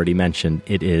you already mentioned.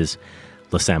 It is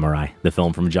Le Samurai, the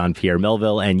film from Jean-Pierre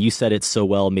Melville. And you said it so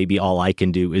well, maybe all I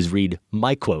can do is read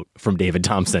my quote from David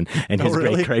Thompson and his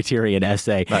great Criterion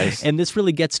essay. Nice. And this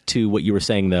really gets to what you were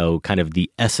saying, though, kind of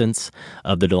the essence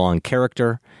of the DeLong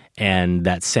character and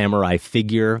that samurai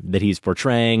figure that he's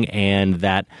portraying and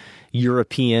that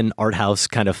European art house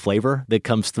kind of flavor that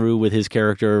comes through with his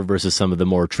character versus some of the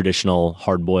more traditional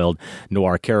hard-boiled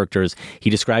noir characters. He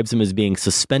describes him as being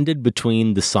suspended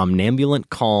between the somnambulant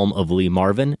calm of Lee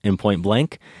Marvin in Point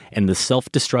Blank and the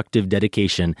self-destructive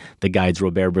dedication that guides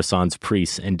Robert Bresson's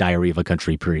priest in Diary of a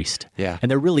Country Priest. Yeah. And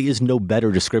there really is no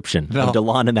better description of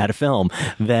DeLong in that film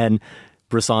than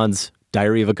Bresson's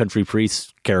Diary of a Country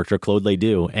Priest character, Claude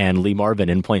Ledoux, and Lee Marvin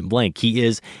in Point Blank. He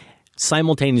is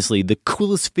simultaneously the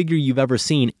coolest figure you've ever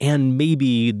seen and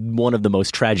maybe one of the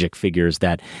most tragic figures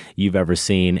that you've ever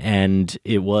seen. And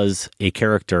it was a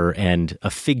character and a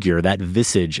figure, that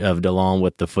visage of DeLong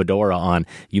with the fedora on,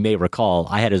 you may recall,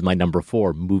 I had as my number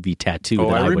 4 movie tattoo that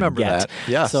I remember would get. that.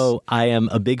 Yes. So I am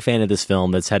a big fan of this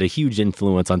film that's had a huge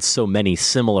influence on so many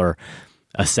similar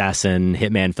assassin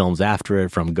hitman films after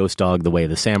it, from Ghost Dog, The Way of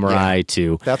the Samurai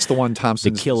to that's the one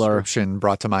Thompson's The Killer description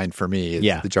brought to mind for me. Is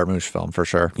the Jarmusch film for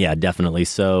sure. Yeah, definitely.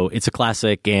 So it's a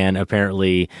classic, and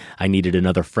apparently I needed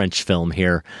another French film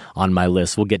here on my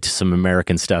list. We'll get to some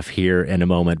American stuff here in a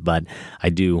moment, but I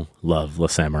do love Le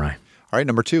Samurai. All right,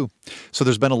 number 2. So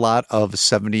there's been a lot of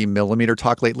 70 millimeter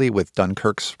talk lately with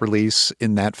Dunkirk's release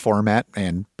in that format.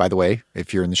 And by the way,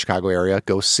 if you're in the Chicago area,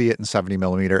 go see it in 70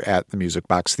 millimeter at the Music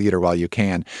Box Theater while you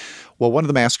can. Well, one of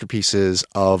the masterpieces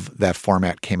of that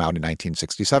format came out in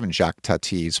 1967, Jacques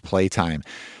Tati's Playtime.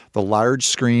 The large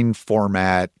screen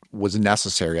format was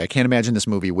necessary. I can't imagine this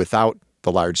movie without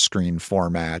the large screen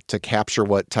format to capture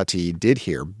what Tati did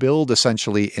here, build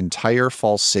essentially entire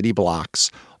false city blocks,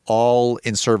 all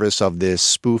in service of this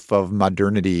spoof of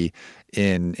modernity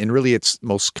in really its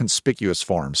most conspicuous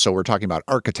form. So we're talking about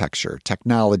architecture,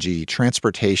 technology,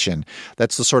 transportation.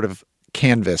 That's the sort of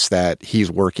canvas that he's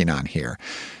working on here.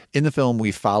 In the film,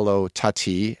 we follow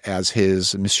Tati as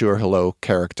his Monsieur Hulot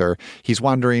character. He's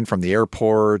wandering from the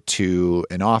airport to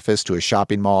an office to a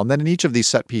shopping mall. And then in each of these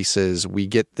set pieces, we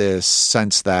get this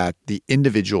sense that the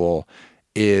individual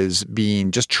is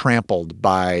being just trampled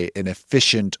by an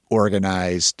efficient,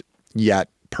 organized, yet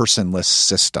personless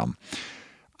system.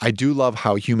 I do love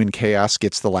how human chaos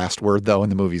gets the last word, though,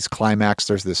 in the movie's climax.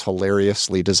 There's this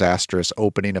hilariously disastrous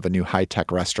opening of a new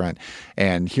high-tech restaurant,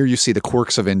 and here you see the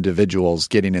quirks of individuals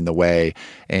getting in the way,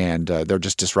 and they're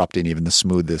just disrupting even the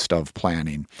smoothest of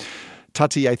planning.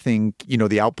 Tati, I think,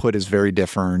 the output is very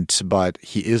different, but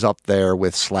he is up there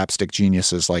with slapstick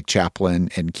geniuses like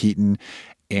Chaplin and Keaton.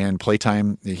 And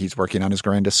Playtime, he's working on his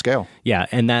grandest scale. Yeah,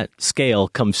 and that scale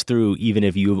comes through even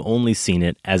if you've only seen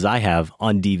it, as I have,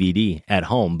 on DVD at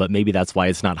home. But maybe that's why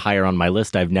it's not higher on my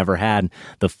list. I've never had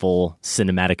the full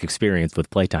cinematic experience with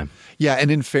Playtime. Yeah, and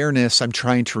in fairness, I'm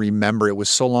trying to remember. It was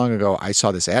so long ago I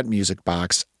saw this at Music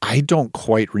Box. I don't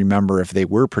quite remember if they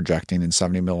were projecting in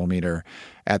 70 millimeter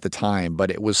at the time,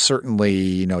 but it was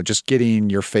certainly, just getting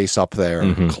your face up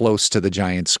there close to the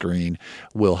giant screen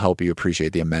will help you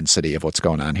appreciate the immensity of what's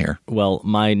going on here. Well,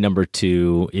 my number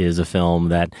 2 is a film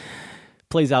that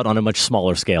plays out on a much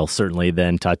smaller scale, certainly,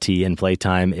 than Tati and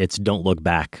Playtime. It's Don't Look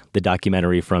Back, the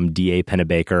documentary from D.A.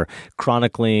 Pennebaker,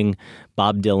 chronicling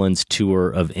Bob Dylan's tour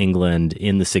of England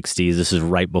in the 60s. This is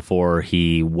right before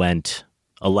he went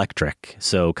electric,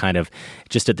 so kind of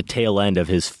just at the tail end of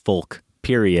his folk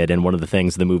period. And one of the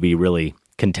things the movie really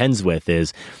contends with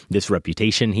is this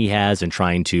reputation he has and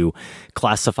trying to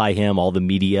classify him, all the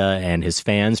media and his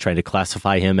fans trying to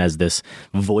classify him as this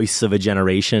voice of a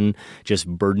generation, just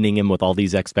burdening him with all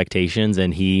these expectations.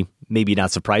 And he, maybe not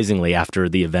surprisingly, after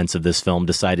the events of this film,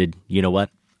 decided, you know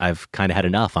what? I've kind of had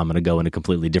enough. I'm going to go in a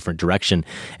completely different direction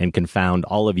and confound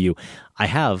all of you. I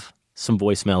have some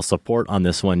voicemail support on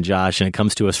this one, Josh, and it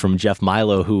comes to us from Jeff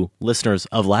Milo, who listeners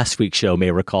of last week's show may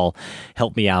recall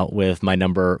helped me out with my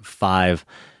number 5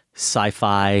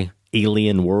 sci-fi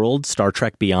alien world, Star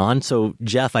Trek Beyond. So,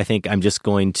 Jeff, I think I'm just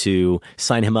going to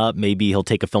sign him up. Maybe he'll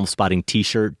take a Film Spotting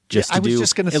t-shirt just to do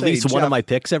at least one of my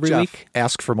picks every week.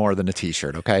 Ask for more than a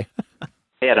t-shirt, okay?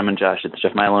 Hey, Adam and Josh, it's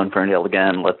Jeff Milo in Ferndale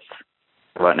again. Let's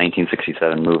talk about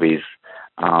 1967 movies.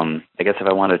 I guess if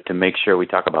I wanted to make sure we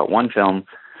talk about one film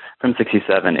from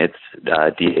 67, it's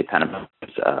D.A.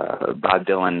 Pennebaker's Bob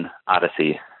Dylan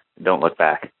Odyssey, Don't Look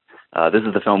Back. This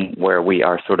is the film where we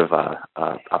are sort of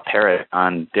a parrot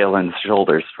on Dylan's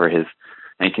shoulders for his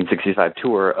 1965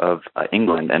 tour of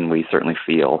England, and we certainly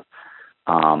feel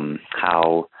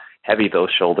how heavy those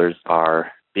shoulders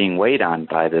are being weighed on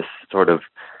by this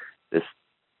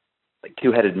like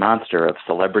two-headed monster of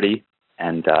celebrity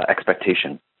and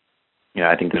expectation.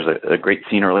 I think there's a great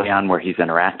scene early on where he's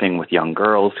interacting with young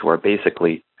girls who are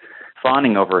basically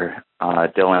fawning over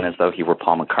Dylan as though he were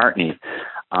Paul McCartney.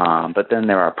 But then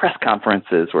there are press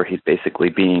conferences where he's basically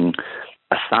being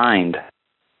assigned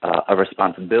a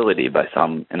responsibility by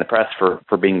some in the press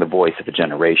for being the voice of a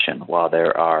generation, while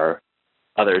there are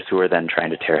others who are then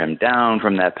trying to tear him down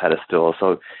from that pedestal.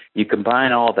 So you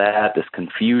combine all that, this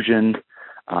confusion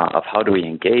of how do we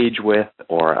engage with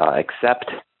or accept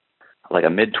like a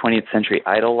mid-20th century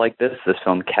idol like this. This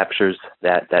film captures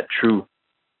that true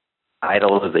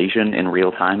idolization in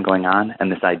real time going on,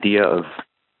 and this idea of,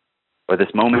 or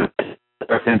this moment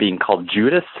of him being called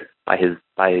Judas by his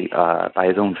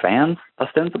own fans,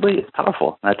 ostensibly, is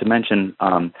powerful. Not to mention,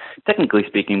 technically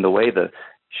speaking, the way the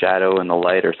shadow and the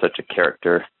light are such a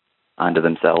character unto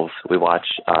themselves. We watch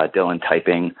Dylan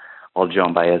typing while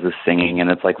Joan Baez is singing, and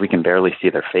it's like we can barely see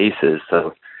their faces.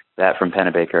 So that from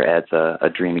Pennebaker adds a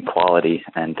dreamy quality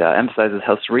and emphasizes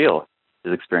how surreal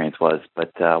his experience was.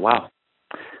 But wow,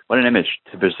 what an image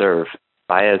to preserve.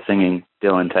 Baez singing,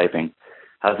 Dylan typing.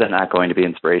 How's that not going to be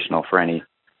inspirational for any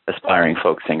aspiring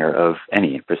folk singer of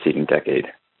any preceding decade?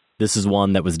 This is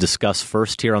one that was discussed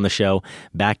first here on the show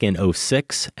back in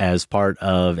 2006 as part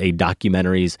of a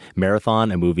documentaries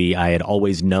marathon, a movie I had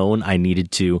always known I needed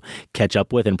to catch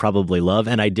up with and probably love.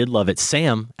 And I did love it.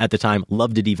 Sam, at the time,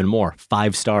 loved it even more.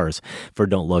 5 stars for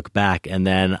Don't Look Back. And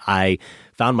then I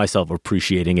found myself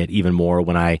appreciating it even more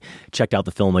when I checked out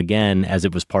the film again, as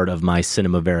it was part of my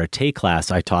cinema verite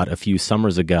class I taught a few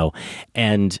summers ago.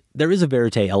 And there is a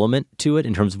verite element to it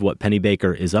in terms of what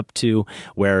Pennebaker is up to,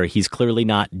 where he's clearly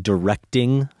not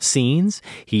directing scenes.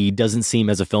 He doesn't seem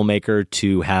as a filmmaker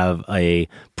to have a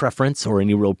preference or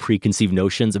any real preconceived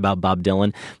notions about Bob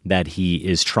Dylan that he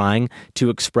is trying to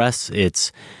express.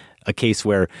 It's a case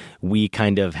where we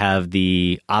kind of have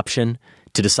the option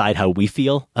to decide how we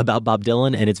feel about Bob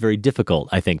Dylan, and it's very difficult,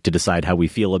 I think, to decide how we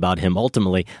feel about him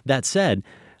ultimately. That said,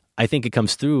 I think it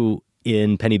comes through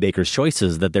in Pennebaker's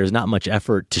choices that there's not much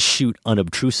effort to shoot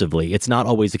unobtrusively. It's not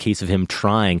always a case of him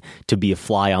trying to be a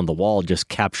fly on the wall, just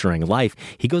capturing life.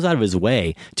 He goes out of his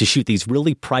way to shoot these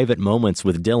really private moments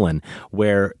with Dylan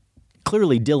where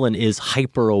clearly Dylan is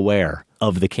hyper aware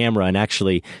of the camera. And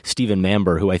actually, Stephen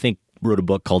Mamber, who I think wrote a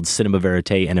book called Cinema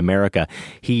Verite in America,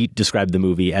 he described the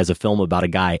movie as a film about a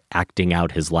guy acting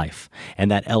out his life.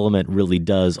 And that element really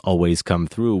does always come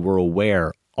through. We're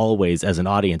aware always as an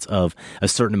audience of a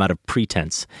certain amount of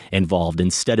pretense involved,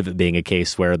 instead of it being a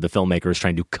case where the filmmaker is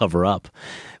trying to cover up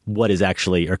what is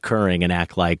actually occurring and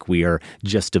act like we are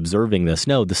just observing this.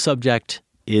 No, the subject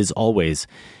is always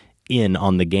in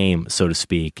on the game, so to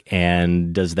speak.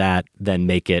 And does that then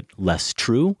make it less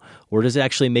true, or does it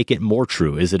actually make it more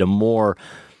true? Is it a more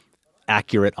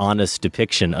accurate, honest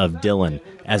depiction of Dylan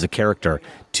as a character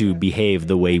to behave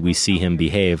the way we see him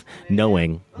behave,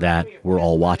 knowing that we're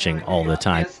all watching all the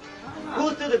time?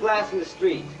 Who threw the glass in the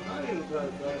street?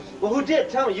 Well, who did?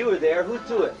 Tell me, you were there. Who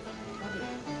threw it?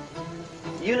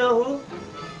 You know who?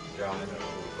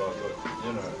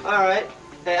 All right.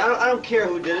 Hey, I don't care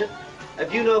who did it.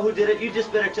 If you know who did it, you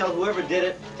just better tell whoever did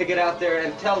it to get out there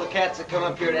and tell the cats that come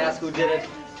up here to ask who did it,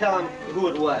 tell them who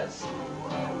it was.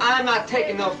 I'm not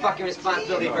taking no fucking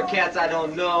responsibility for cats I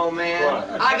don't know, man.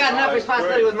 I got enough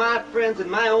responsibility with my friends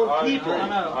and my own people.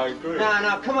 I agree.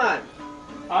 No, come on.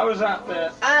 I was out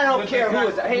there. I don't care who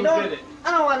was. Hey, who don't. did it?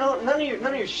 I don't want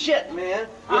none of your shit, man.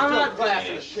 I'm not glass in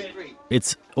doing the shit. street.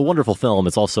 It's a wonderful film.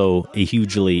 It's also a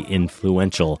hugely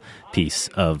influential piece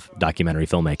of documentary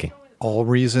filmmaking. All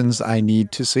reasons I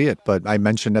need to see it. But I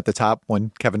mentioned at the top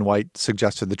when Kevin White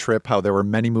suggested the trip how there were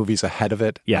many movies ahead of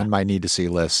it on my need to see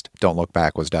list. Don't Look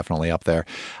Back was definitely up there.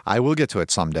 I will get to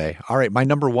it someday. All right, my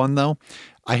number one, though,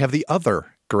 I have the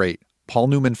other great Paul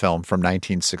Newman film from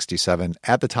 1967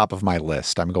 at the top of my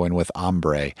list. I'm going with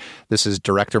Hombre. This is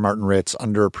director Martin Ritt's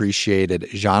underappreciated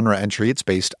genre entry. It's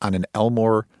based on an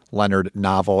Elmore Leonard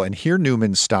novel, and here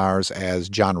Newman stars as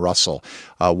John Russell,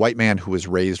 a white man who was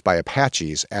raised by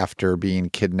Apaches after being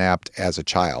kidnapped as a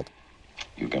child.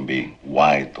 You can be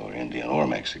white or Indian or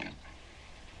Mexican.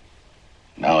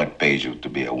 Now it pays you to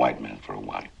be a white man for a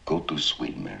while. Go to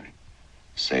Sweet Mary.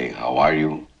 Say, how are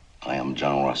you? I am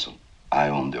John Russell. I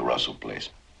own the Russell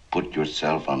place. Put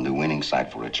yourself on the winning side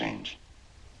for a change.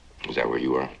 Is that where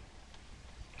you are?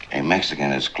 A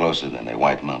Mexican is closer than a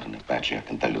white mountain Apache, I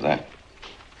can tell you that.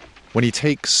 When he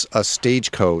takes a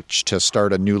stagecoach to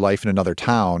start a new life in another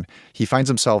town, he finds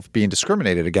himself being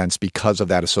discriminated against because of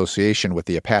that association with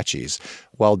the Apaches.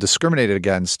 Well, discriminated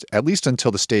against, at least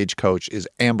until the stagecoach is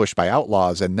ambushed by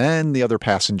outlaws, and then the other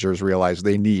passengers realize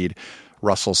they need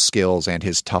Russell's skills and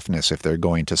his toughness if they're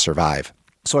going to survive.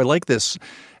 So I like this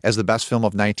as the best film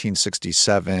of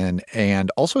 1967,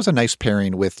 and also as a nice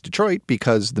pairing with Detroit,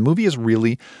 because the movie is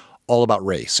really all about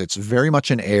race. It's very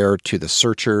much an heir to The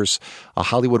Searchers, a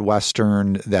Hollywood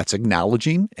Western that's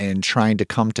acknowledging and trying to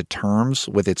come to terms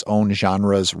with its own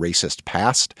genre's racist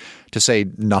past, to say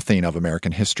nothing of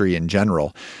American history in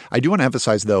general. I do want to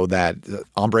emphasize, though, that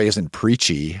Hombre isn't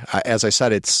preachy. As I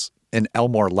said, it's an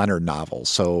Elmore Leonard novel,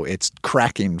 so it's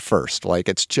cracking first. Like,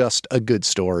 it's just a good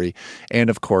story. And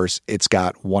of course, it's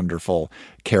got wonderful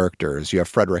characters. You have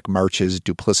Frederick March's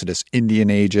duplicitous Indian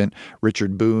agent.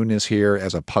 Richard Boone is here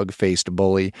as a pug-faced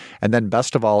bully. And then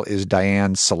best of all is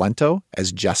Diane Salento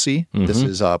as Jessie. Mm-hmm. This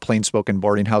is a plain-spoken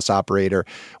boarding house operator.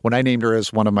 When I named her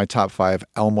as one of my top 5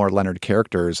 Elmore Leonard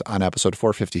characters on episode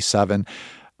 457,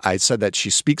 I said that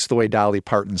she speaks the way Dolly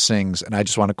Parton sings, and I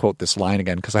just want to quote this line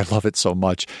again because I love it so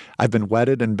much. I've been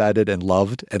wedded and bedded and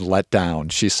loved and let down,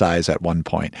 she sighs at one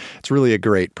point. It's really a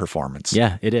great performance.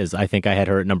 Yeah, it is. I think I had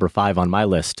her at number 5 on my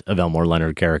list of Elmore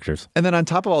Leonard characters. And then on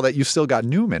top of all that, you've still got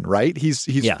Newman, right? He's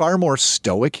far more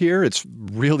stoic here. It's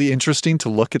really interesting to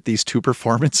look at these two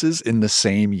performances in the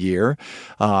same year.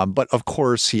 But of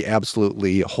course, he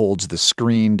absolutely holds the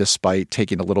screen despite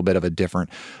taking a little bit of a different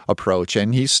approach.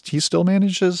 And he still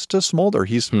manages to smolder.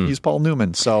 He's Paul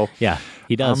Newman. So yeah,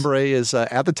 he does. Hombre is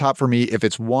at the top for me. If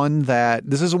it's one that,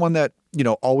 this is one that,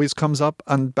 always comes up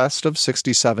on best of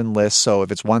 67 lists. So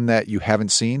if it's one that you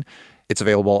haven't seen, it's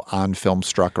available on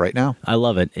Filmstruck right now. I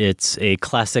love it. It's a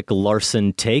classic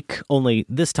Larson take, only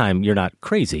this time you're not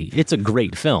crazy. It's a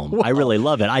great film. Whoa. I really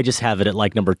love it. I just have it at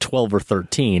like number 12 or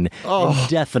 13, and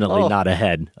definitely not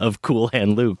ahead of Cool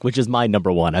Hand Luke, which is my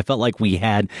number 1. I felt like we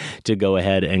had to go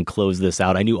ahead and close this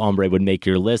out. I knew Hombre would make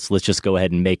your list. Let's just go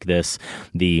ahead and make this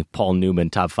the Paul Newman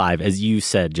top 5. As you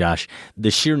said, Josh,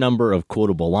 the sheer number of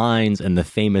quotable lines and the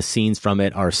famous scenes from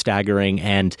it are staggering.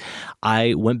 And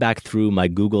I went back through my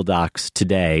Google Docs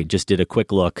today, just did a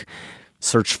quick look.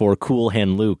 search for Cool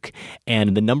Hand Luke,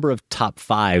 and the number of top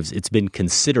fives it's been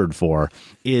considered for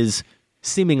is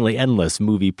seemingly endless.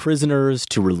 Movie prisoners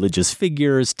to religious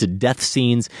figures to death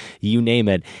scenes, you name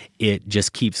it, it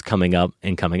just keeps coming up,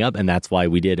 and that's why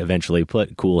we did eventually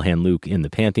put Cool Hand Luke in the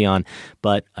Pantheon,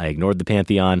 but I ignored the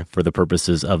Pantheon for the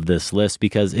purposes of this list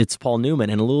because it's Paul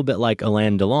Newman, and a little bit like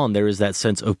Alain Delon, there is that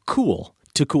sense of cool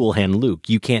to Cool Hand Luke.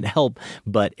 You can't help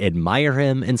but admire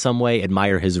him in some way,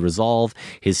 admire his resolve,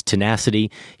 his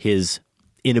tenacity, his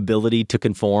inability to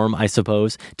conform, I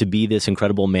suppose, to be this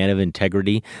incredible man of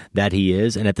integrity that he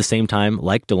is. And at the same time,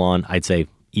 like Delon, I'd say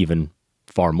even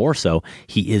far more so,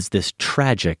 he is this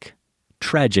tragic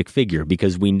figure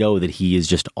because we know that he is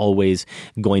just always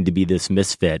going to be this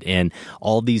misfit, and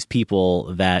all these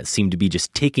people that seem to be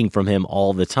just taking from him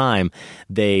all the time,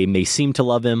 they may seem to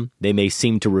love him, they may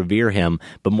seem to revere him,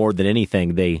 but more than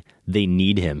anything, they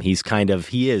need him. He is kind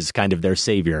of their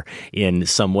savior in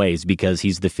some ways because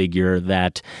he's the figure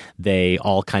that they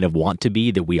all kind of want to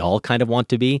be, that we all kind of want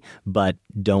to be, but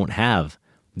don't have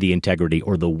the integrity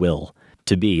or the will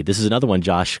to be. This is another one,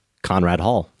 Josh. Conrad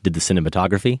Hall did the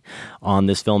cinematography on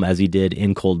this film, as he did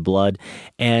in Cold Blood.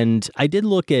 And I did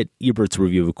look at Ebert's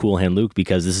review of Cool Hand Luke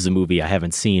because this is a movie I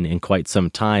haven't seen in quite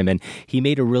some time. And he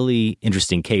made a really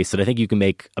interesting case that I think you can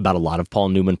make about a lot of Paul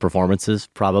Newman performances,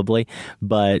 probably.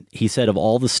 But he said of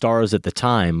all the stars at the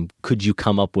time, could you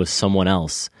come up with someone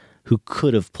else who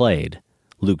could have played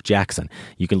Luke Jackson?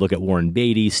 You can look at Warren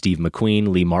Beatty, Steve McQueen,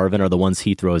 Lee Marvin are the ones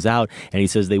he throws out, and he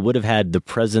says they would have had the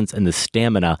presence and the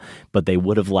stamina, but they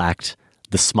would have lacked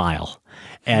the smile.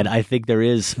 And I think there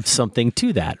is something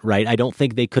to that, right? I don't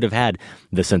think they could have had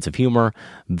the sense of humor,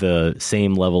 the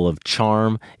same level of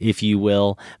charm, if you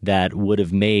will, that would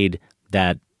have made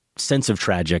that sense of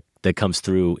tragic that comes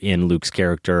through in Luke's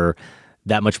character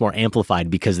that much more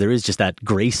amplified, because there is just that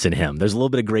grace in him. There's a little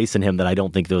bit of grace in him that I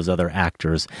don't think those other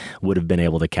actors would have been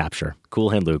able to capture.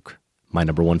 Cool Hand Luke, my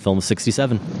number one film of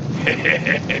 67.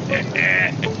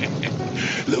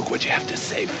 Look what you have to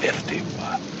say 50.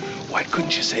 Why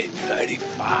couldn't you say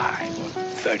 35 or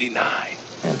 39?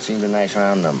 That seemed a nice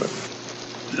round number.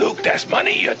 Luke, that's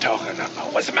money you're talking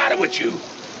about. What's the matter with you?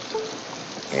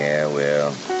 Yeah,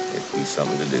 well, it'd be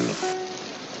something to do.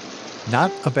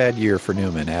 Not a bad year for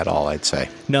Newman at all, I'd say.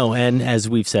 No, and as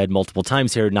we've said multiple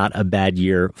times here, not a bad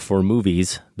year for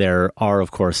movies. There are, of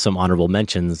course, some honorable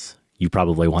mentions you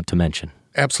probably want to mention.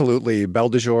 Absolutely. Belle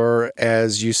de Jour,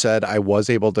 as you said, I was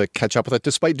able to catch up with it.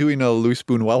 Despite doing a Luce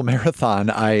Buñuel marathon,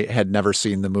 I had never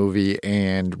seen the movie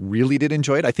and really did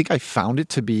enjoy it. I think I found it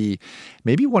to be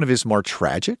maybe one of his more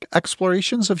tragic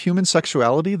explorations of human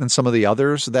sexuality than some of the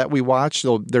others that we watched.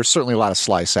 Though there's certainly a lot of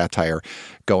sly satire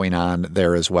going on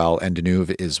there as well. And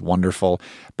Deneuve is wonderful.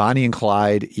 Bonnie and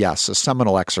Clyde, yes, a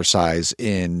seminal exercise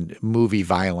in movie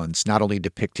violence, not only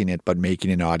depicting it, but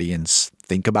making an audience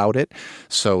think about it.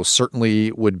 So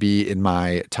certainly would be in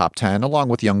my top 10, along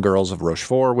with Young Girls of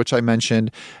Rochefort, which I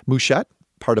mentioned. Mouchette,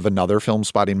 part of another film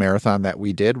spotting marathon that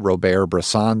we did, Robert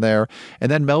Bresson there. And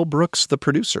then Mel Brooks, The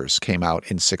Producers, came out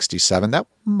in 67. That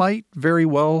might very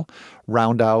well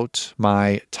round out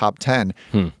my top 10.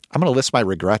 I'm going to list my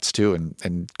regrets too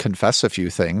and confess a few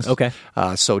things. Okay.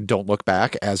 So Don't Look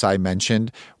Back, as I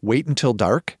mentioned. Wait Until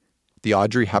Dark, the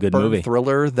Audrey Hepburn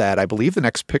thriller that I believe the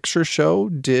Next Picture Show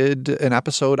did an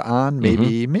episode on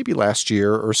maybe last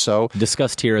year or so.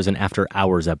 Discussed here as an After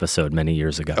Hours episode many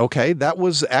years ago. Okay, that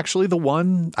was actually the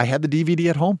one. I had the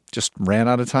DVD at home, just ran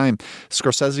out of time.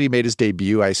 Scorsese made his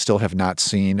debut. I still have not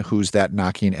seen Who's That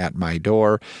Knocking at My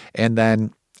Door. And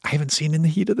then I haven't seen In the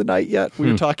Heat of the Night yet.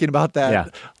 We were talking about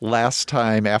that last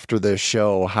time after the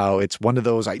show, how it's one of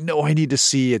those I know I need to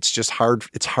see. It's just hard.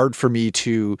 It's hard for me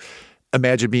to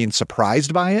imagine being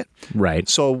surprised by it. Right.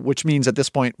 So, which means at this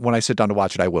point, when I sit down to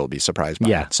watch it, I will be surprised by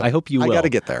it. So I hope you will. I got to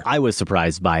get there. I was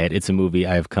surprised by it. It's a movie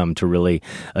I have come to really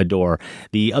adore.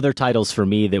 The other titles for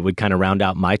me that would kind of round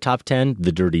out my top 10,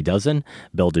 The Dirty Dozen,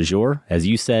 Belle de Jour, as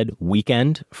you said,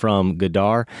 Weekend from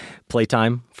Godard,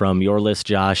 Playtime from your list,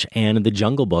 Josh, and The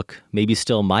Jungle Book, maybe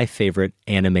still my favorite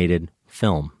animated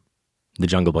film. The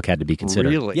Jungle Book had to be considered.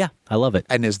 Really? Yeah, I love it.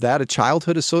 And is that a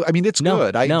childhood? I mean, it's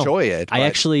good. I enjoy it.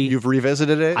 You've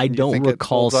revisited it? I don't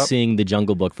recall seeing The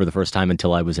Jungle Book for the first time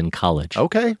until I was in college.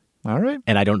 Okay. All right.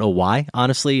 And I don't know why.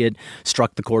 Honestly, it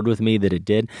struck the chord with me that it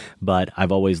did, but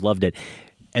I've always loved it.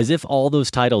 As if all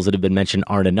those titles that have been mentioned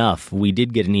aren't enough, we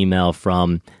did get an email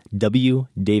from W.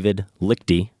 David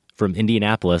Lichty from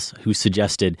Indianapolis who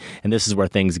suggested, and this is where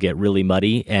things get really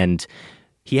muddy, and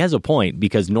he has a point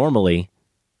because normally,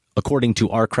 according to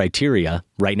our criteria,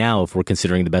 right now, if we're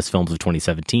considering the best films of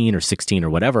 2017 or 16 or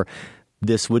whatever,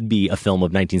 this would be a film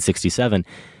of 1967,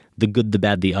 The Good, the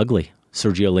Bad, the Ugly,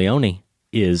 Sergio Leone,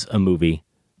 is a movie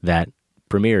that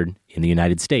premiered in the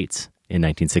United States in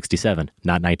 1967,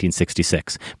 not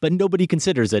 1966. But nobody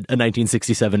considers it a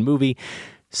 1967 movie,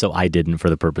 so I didn't for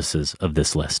the purposes of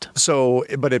this list. So,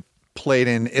 but it played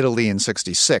in Italy in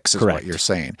 66 is Correct. what you're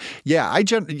saying. Yeah,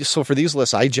 so for these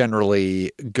lists, I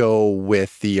generally go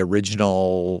with the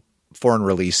original foreign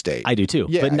release date. I do too,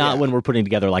 Yeah, but not yeah. when we're putting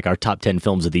together like our top 10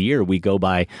 films of the year. We go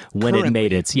by when it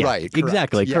made its, Right, correct.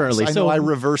 exactly, Yes, currently. I So know I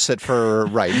reverse it for,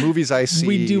 movies I see.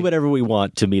 we do whatever we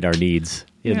want to meet our needs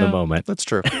in the moment. That's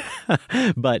true.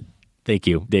 But thank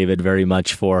you, David, very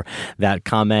much for that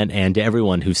comment, and to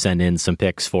everyone who sent in some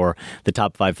picks for the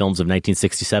top 5 films of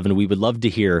 1967. We would love to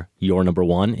hear your number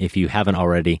one. If you haven't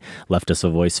already, left us a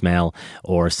voicemail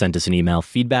or sent us an email,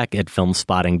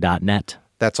 feedback@filmspotting.net.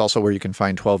 That's also where you can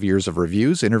find 12 years of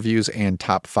reviews, interviews, and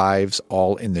top 5s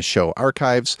all in the show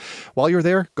archives. While you're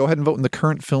there, go ahead and vote in the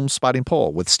current Film Spotting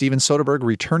poll. With Steven Soderbergh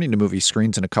returning to movie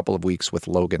screens in a couple of weeks with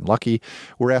Logan Lucky,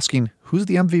 we're asking, who's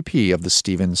the MVP of the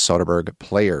Steven Soderbergh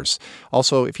players?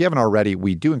 Also, if you haven't already,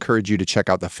 we do encourage you to check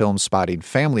out the Film Spotting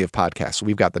family of podcasts.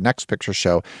 We've got the Next Picture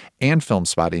Show and Film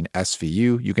Spotting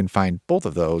SVU. You can find both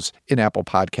of those in Apple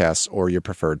Podcasts or your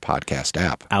preferred podcast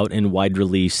app. Out in wide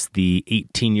release, the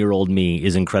 18-year-old me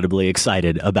is incredibly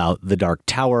excited about The Dark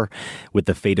Tower. With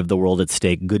the fate of the world at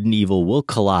stake, good and evil will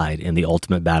collide in the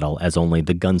ultimate battle, as only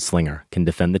the gunslinger can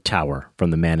defend the tower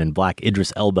from the Man in Black.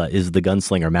 Idris Elba is the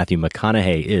gunslinger. Matthew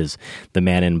McConaughey is the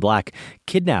Man in Black.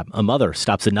 Kidnap, a mother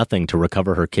stops at nothing to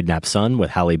recover her kidnapped son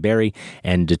with Halle Berry.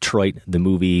 And Detroit, the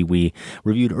movie we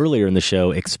reviewed earlier in the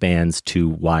show, expands to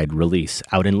wide release.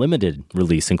 Out in limited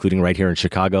release, including right here in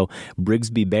Chicago,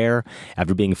 Brigsby Bear.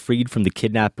 After being freed from the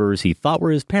kidnappers he thought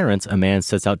were his parents, a man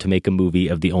sets out to make a movie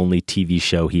of the only TV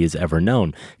show he has ever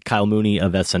known. Kyle Mooney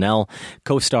of SNL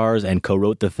co-stars and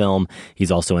co-wrote the film.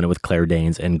 He's also in it with Claire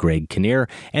Danes and Greg Kinnear.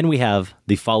 And we have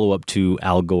the follow-up to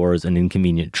Al Gore's An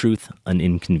Inconvenient Truth, an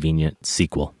inconvenient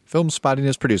sequel. Film Spotting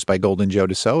is produced by Golden Joe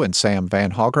Dassault and Sam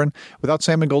Van Hallgren. Without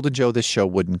Sam and Golden Joe, this show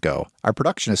wouldn't go. Our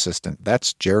production assistant,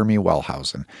 that's Jeremy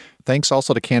Wellhausen. Thanks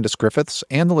also to Candace Griffiths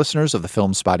and the listeners of the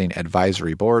Film Spotting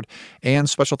Advisory Board. And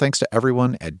special thanks to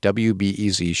everyone at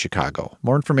WBEZ Chicago.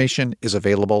 More information is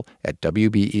available at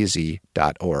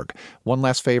WBEZ.org. One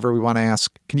last favor we want to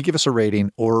ask, can you give us a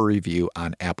rating or a review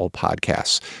on Apple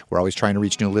Podcasts? We're always trying to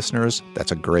reach new listeners.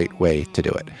 That's a great way to do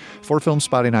it. For Film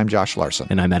Spotting, I'm Josh Larson.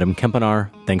 And I'm Adam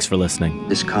Kempenar. Thanks for listening.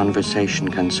 This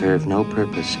conversation can serve no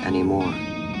purpose anymore.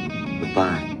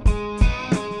 Goodbye.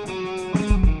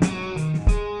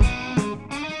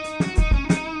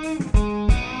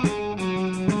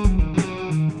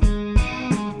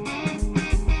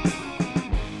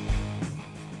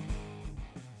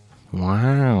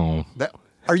 Wow.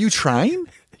 Are you trying?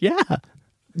 Yeah.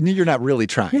 You're not really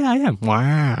trying. Yeah, I am.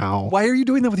 Wow. Why are you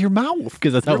doing that with your mouth?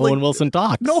 Because that's how Owen Wilson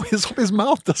talks. No, his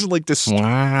mouth doesn't like this.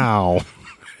 Wow.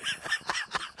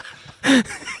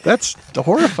 That's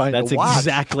horrifying That's to watch.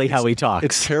 exactly how he talks.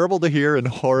 It's terrible to hear and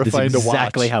horrifying That's to watch.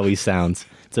 exactly how he sounds.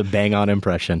 It's a bang-on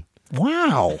impression.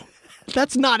 Wow.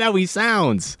 That's not how he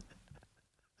sounds.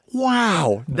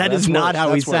 Wow. That is not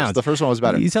how he sounds. The first one was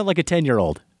better. You sound like a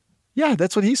 10-year-old. Yeah,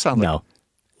 that's what he sounded like. No.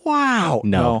 Wow.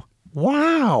 No.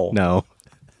 Wow. No.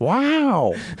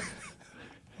 Wow.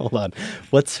 Hold on.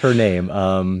 What's her name?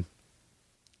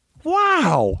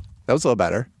 Wow. That was a little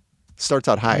better. Starts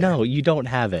out higher. No, you don't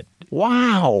have it.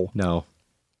 Wow. No.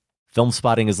 Film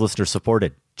Spotting is listener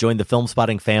supported. Join the Film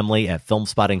Spotting family at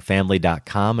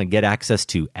filmspottingfamily.com and get access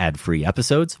to ad-free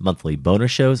episodes, monthly bonus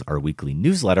shows, our weekly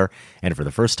newsletter, and for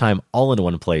the first time, all in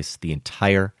one place, the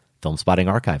entire Film Spotting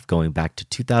archive going back to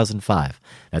 2005.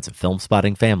 That's at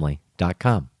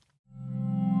filmspottingfamily.com.